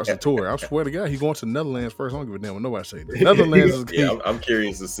where he starts the tour. I swear to God, he's going to the Netherlands first. I don't give a damn what nobody say. The Netherlands is Yeah, I'm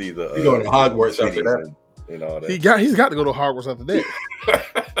curious to see the He going to Hogwarts after cities that. and all that. he's got to go to Hogwarts after that.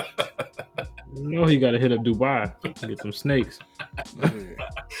 You know he got to hit up Dubai and get some snakes.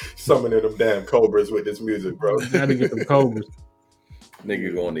 Summoning them damn cobras with this music, bro. Got to get some cobras.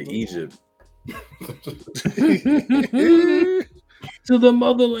 Nigga going to Egypt. To the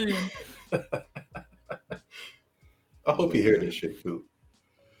motherland. I hope you hear this shit too.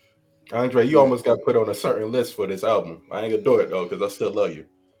 Andre, you almost got put on a certain list for this album. I ain't gonna do it though, because I still love you.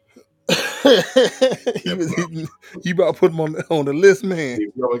 You about to put him on the list, man.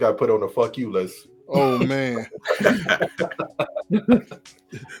 You almost got put on the fuck you list. Oh man.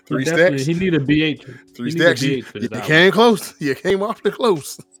 Three Definitely, stacks. He need a BH. Three He need a stacks. You BH for this album. came close. You came awfully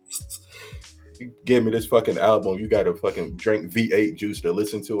close. You give me this fucking album, you gotta fucking drink V8 juice to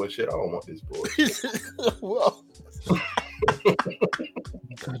listen to and shit. I don't want this bullshit. Well,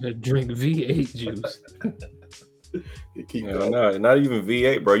 Gotta drink V8 juice. Keep No, going. no, not even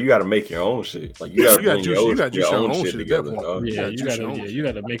V8, bro. You got to make your own shit. Like you got to bring your own shit together. Dog. Yeah, you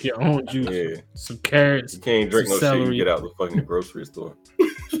gotta make your own juice. Yeah, Some carrots. you can't drink no some shit you celery. get out the fucking grocery store.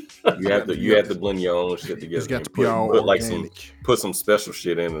 You have to blend your own shit together. It's got and to be all put like organic. put some special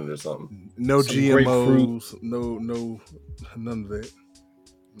shit in it or something. No Some GMOs, no, none of that.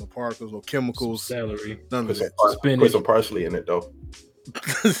 No particles, no chemicals, Celery. none Put of that. put Spinach. some parsley in it though.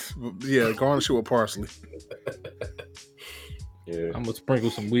 Yeah, garnish it with parsley. Yeah, I'm gonna sprinkle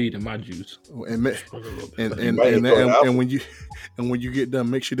some weed in my juice. And and might and, throw it and, out. and when you get done,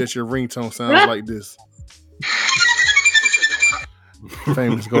 make sure that your ringtone sounds like this.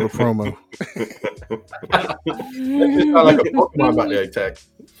 Famous, go to promo. It sound like a Pokemon about to attack.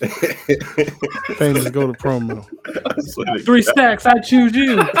 Famous, go to promo. 3 stacks. I choose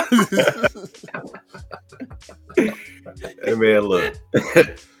you. Hey man, look. On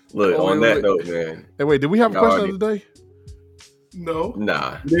wait, that wait. note, man. Hey, wait, did we have a Y'all question of the day? No.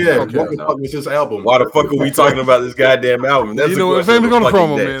 Nah. Yeah. Okay. What the fuck was this album? Why the fuck are we talking about this goddamn album? That's You the know what? question Famous, of go the to fucking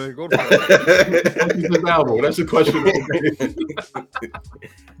promo, day. man. Go to promo. What is this album? That's the question. Of the day.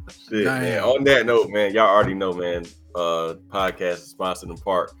 Shit, man. On that note, man, y'all already know, man. Podcast is sponsored in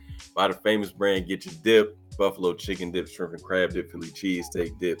part by the Famous brand. Get your dip: buffalo chicken dip, shrimp and crab dip, Philly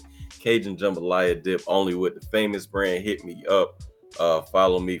cheesesteak dip, Cajun jambalaya dip. Only with the Famous brand. Hit me up.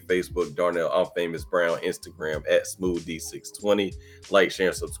 Follow me, Facebook, Darnell. I'm Famous Brown. Instagram at SmoothD620. Like, share,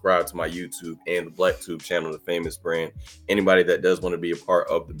 and subscribe to my YouTube and the BlackTube channel, the Famous brand. Anybody that does want to be a part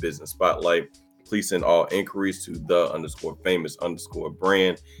of the business spotlight, please send all inquiries to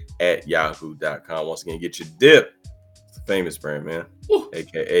the_famous_brand at yahoo.com. Once again, get your dip. It's the Famous brand, man.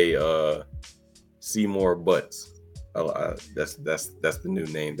 AKA Seymour Butts. That's the new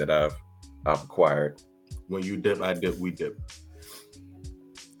name that I've acquired. When you dip, I dip, we dip.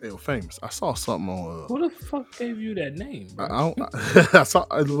 Hey, Famous, I saw something on. Who the fuck gave you that name, bro? I saw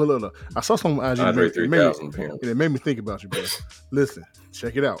something on IG. Andre It 3000, apparently. It made me think about you, bro. Listen,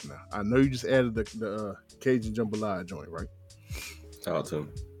 check it out now. I know you just added the Cajun jambalaya joint, right? Talk to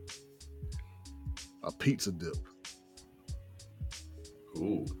him. A pizza dip.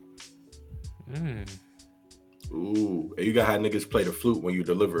 Ooh. Mm. Ooh. And you got how niggas play the flute when you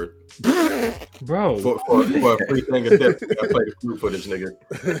deliver it. Bro. For a free thing of dip, you gotta play the flute for this nigga.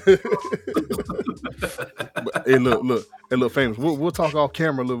 But, hey, look, Famous. We'll talk off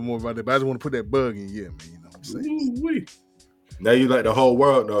camera a little more about that, but I just want to put that bug in, yeah, man. You know what I'm saying? Ooh-wee. Now you let the whole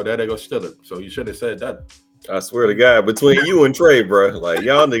world know that they gonna steal it. So you should have said that. I swear to God, between you and Trey, bro, like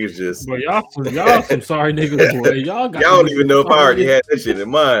y'all niggas just But y'all some sorry niggas, boy. Y'all don't even know if I already had that shit in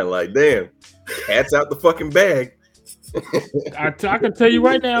mind. Like, damn, cat's out the fucking bag. I can tell you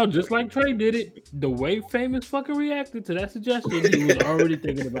right now, just like Trey did it, the way Famous fucking reacted to that suggestion, he was already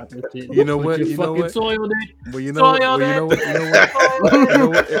thinking about that shit. You know But what? You You know fucking what? soiled it. Well, you know what?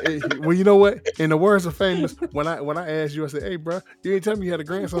 Well, you know what? In the words of Famous, when I asked you, I said, "Hey, bro, you ain't tell me you had a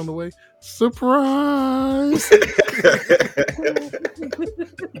grandson on the way." Surprise!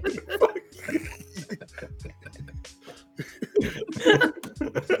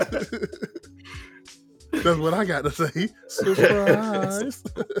 That's what I got to say. Surprise!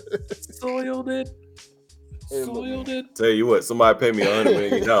 Soiled it. Soiled it. Tell you what, somebody pay me $100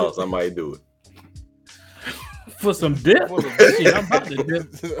 million, I might do it. For some dip? Shit, I'm about to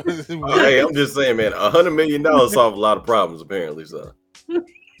dip. Hey, I'm just saying, man, $100 million solve a lot of problems, apparently. So,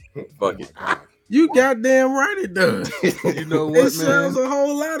 fuck it. You goddamn right it does. You know what, It man? sells a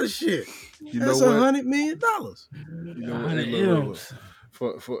whole lot of shit. You know That's what? $100 million. You know what? Hey, look.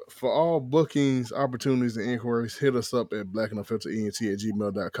 For all bookings, opportunities, and inquiries, hit us up at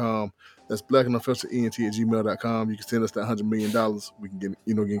blackandunfilteredent@gmail.com. That's blackandunfilteredent@gmail.com. You can send us that $100 million. We can get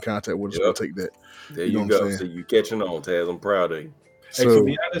in contact with us. Yep. We'll take that. There You know you what I'm go. saying? So you catching on, Taz. I'm proud of you. Hey, So- to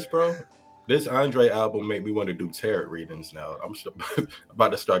be honest, bro, this Andre album made me want to do tarot readings now. I'm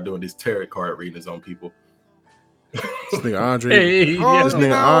about to start doing these tarot card readings on people. This nigga Andre. Hey, Oh, This this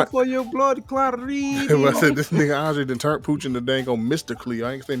nigga nigga An- for your blood clot reading. I said this nigga Andre done turned pooch into dang on Mr. Cleo.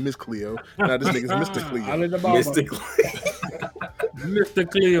 I ain't gonna say Miss Cleo. Now this nigga's Mr. Cleo. Mr.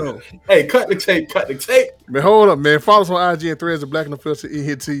 Cleo. Hey, cut the tape. Man, hold up, man. Follow us on IG and Threads at Black and Unfiltered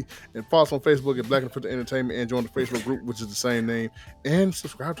ENT, and follow us on Facebook at Black and Unfiltered Entertainment, and join the Facebook group, which is the same name, and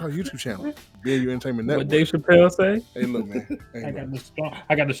subscribe to our YouTube channel, BNU Entertainment Network. What Dave Chappelle say? Hey, look, man. Hey,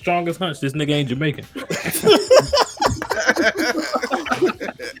 I got the strongest hunch. This nigga ain't Jamaican.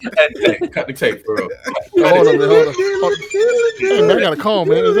 Cut the tape, bro. Hold on, man. Hold on. Hey, man, I got a call,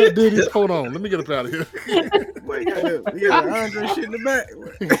 man. Is that Diddy? Hold on. Let me get up out of here. Boy, you got Andre shit in the back.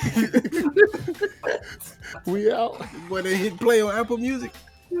 We out. Boy, they hit play on Apple Music.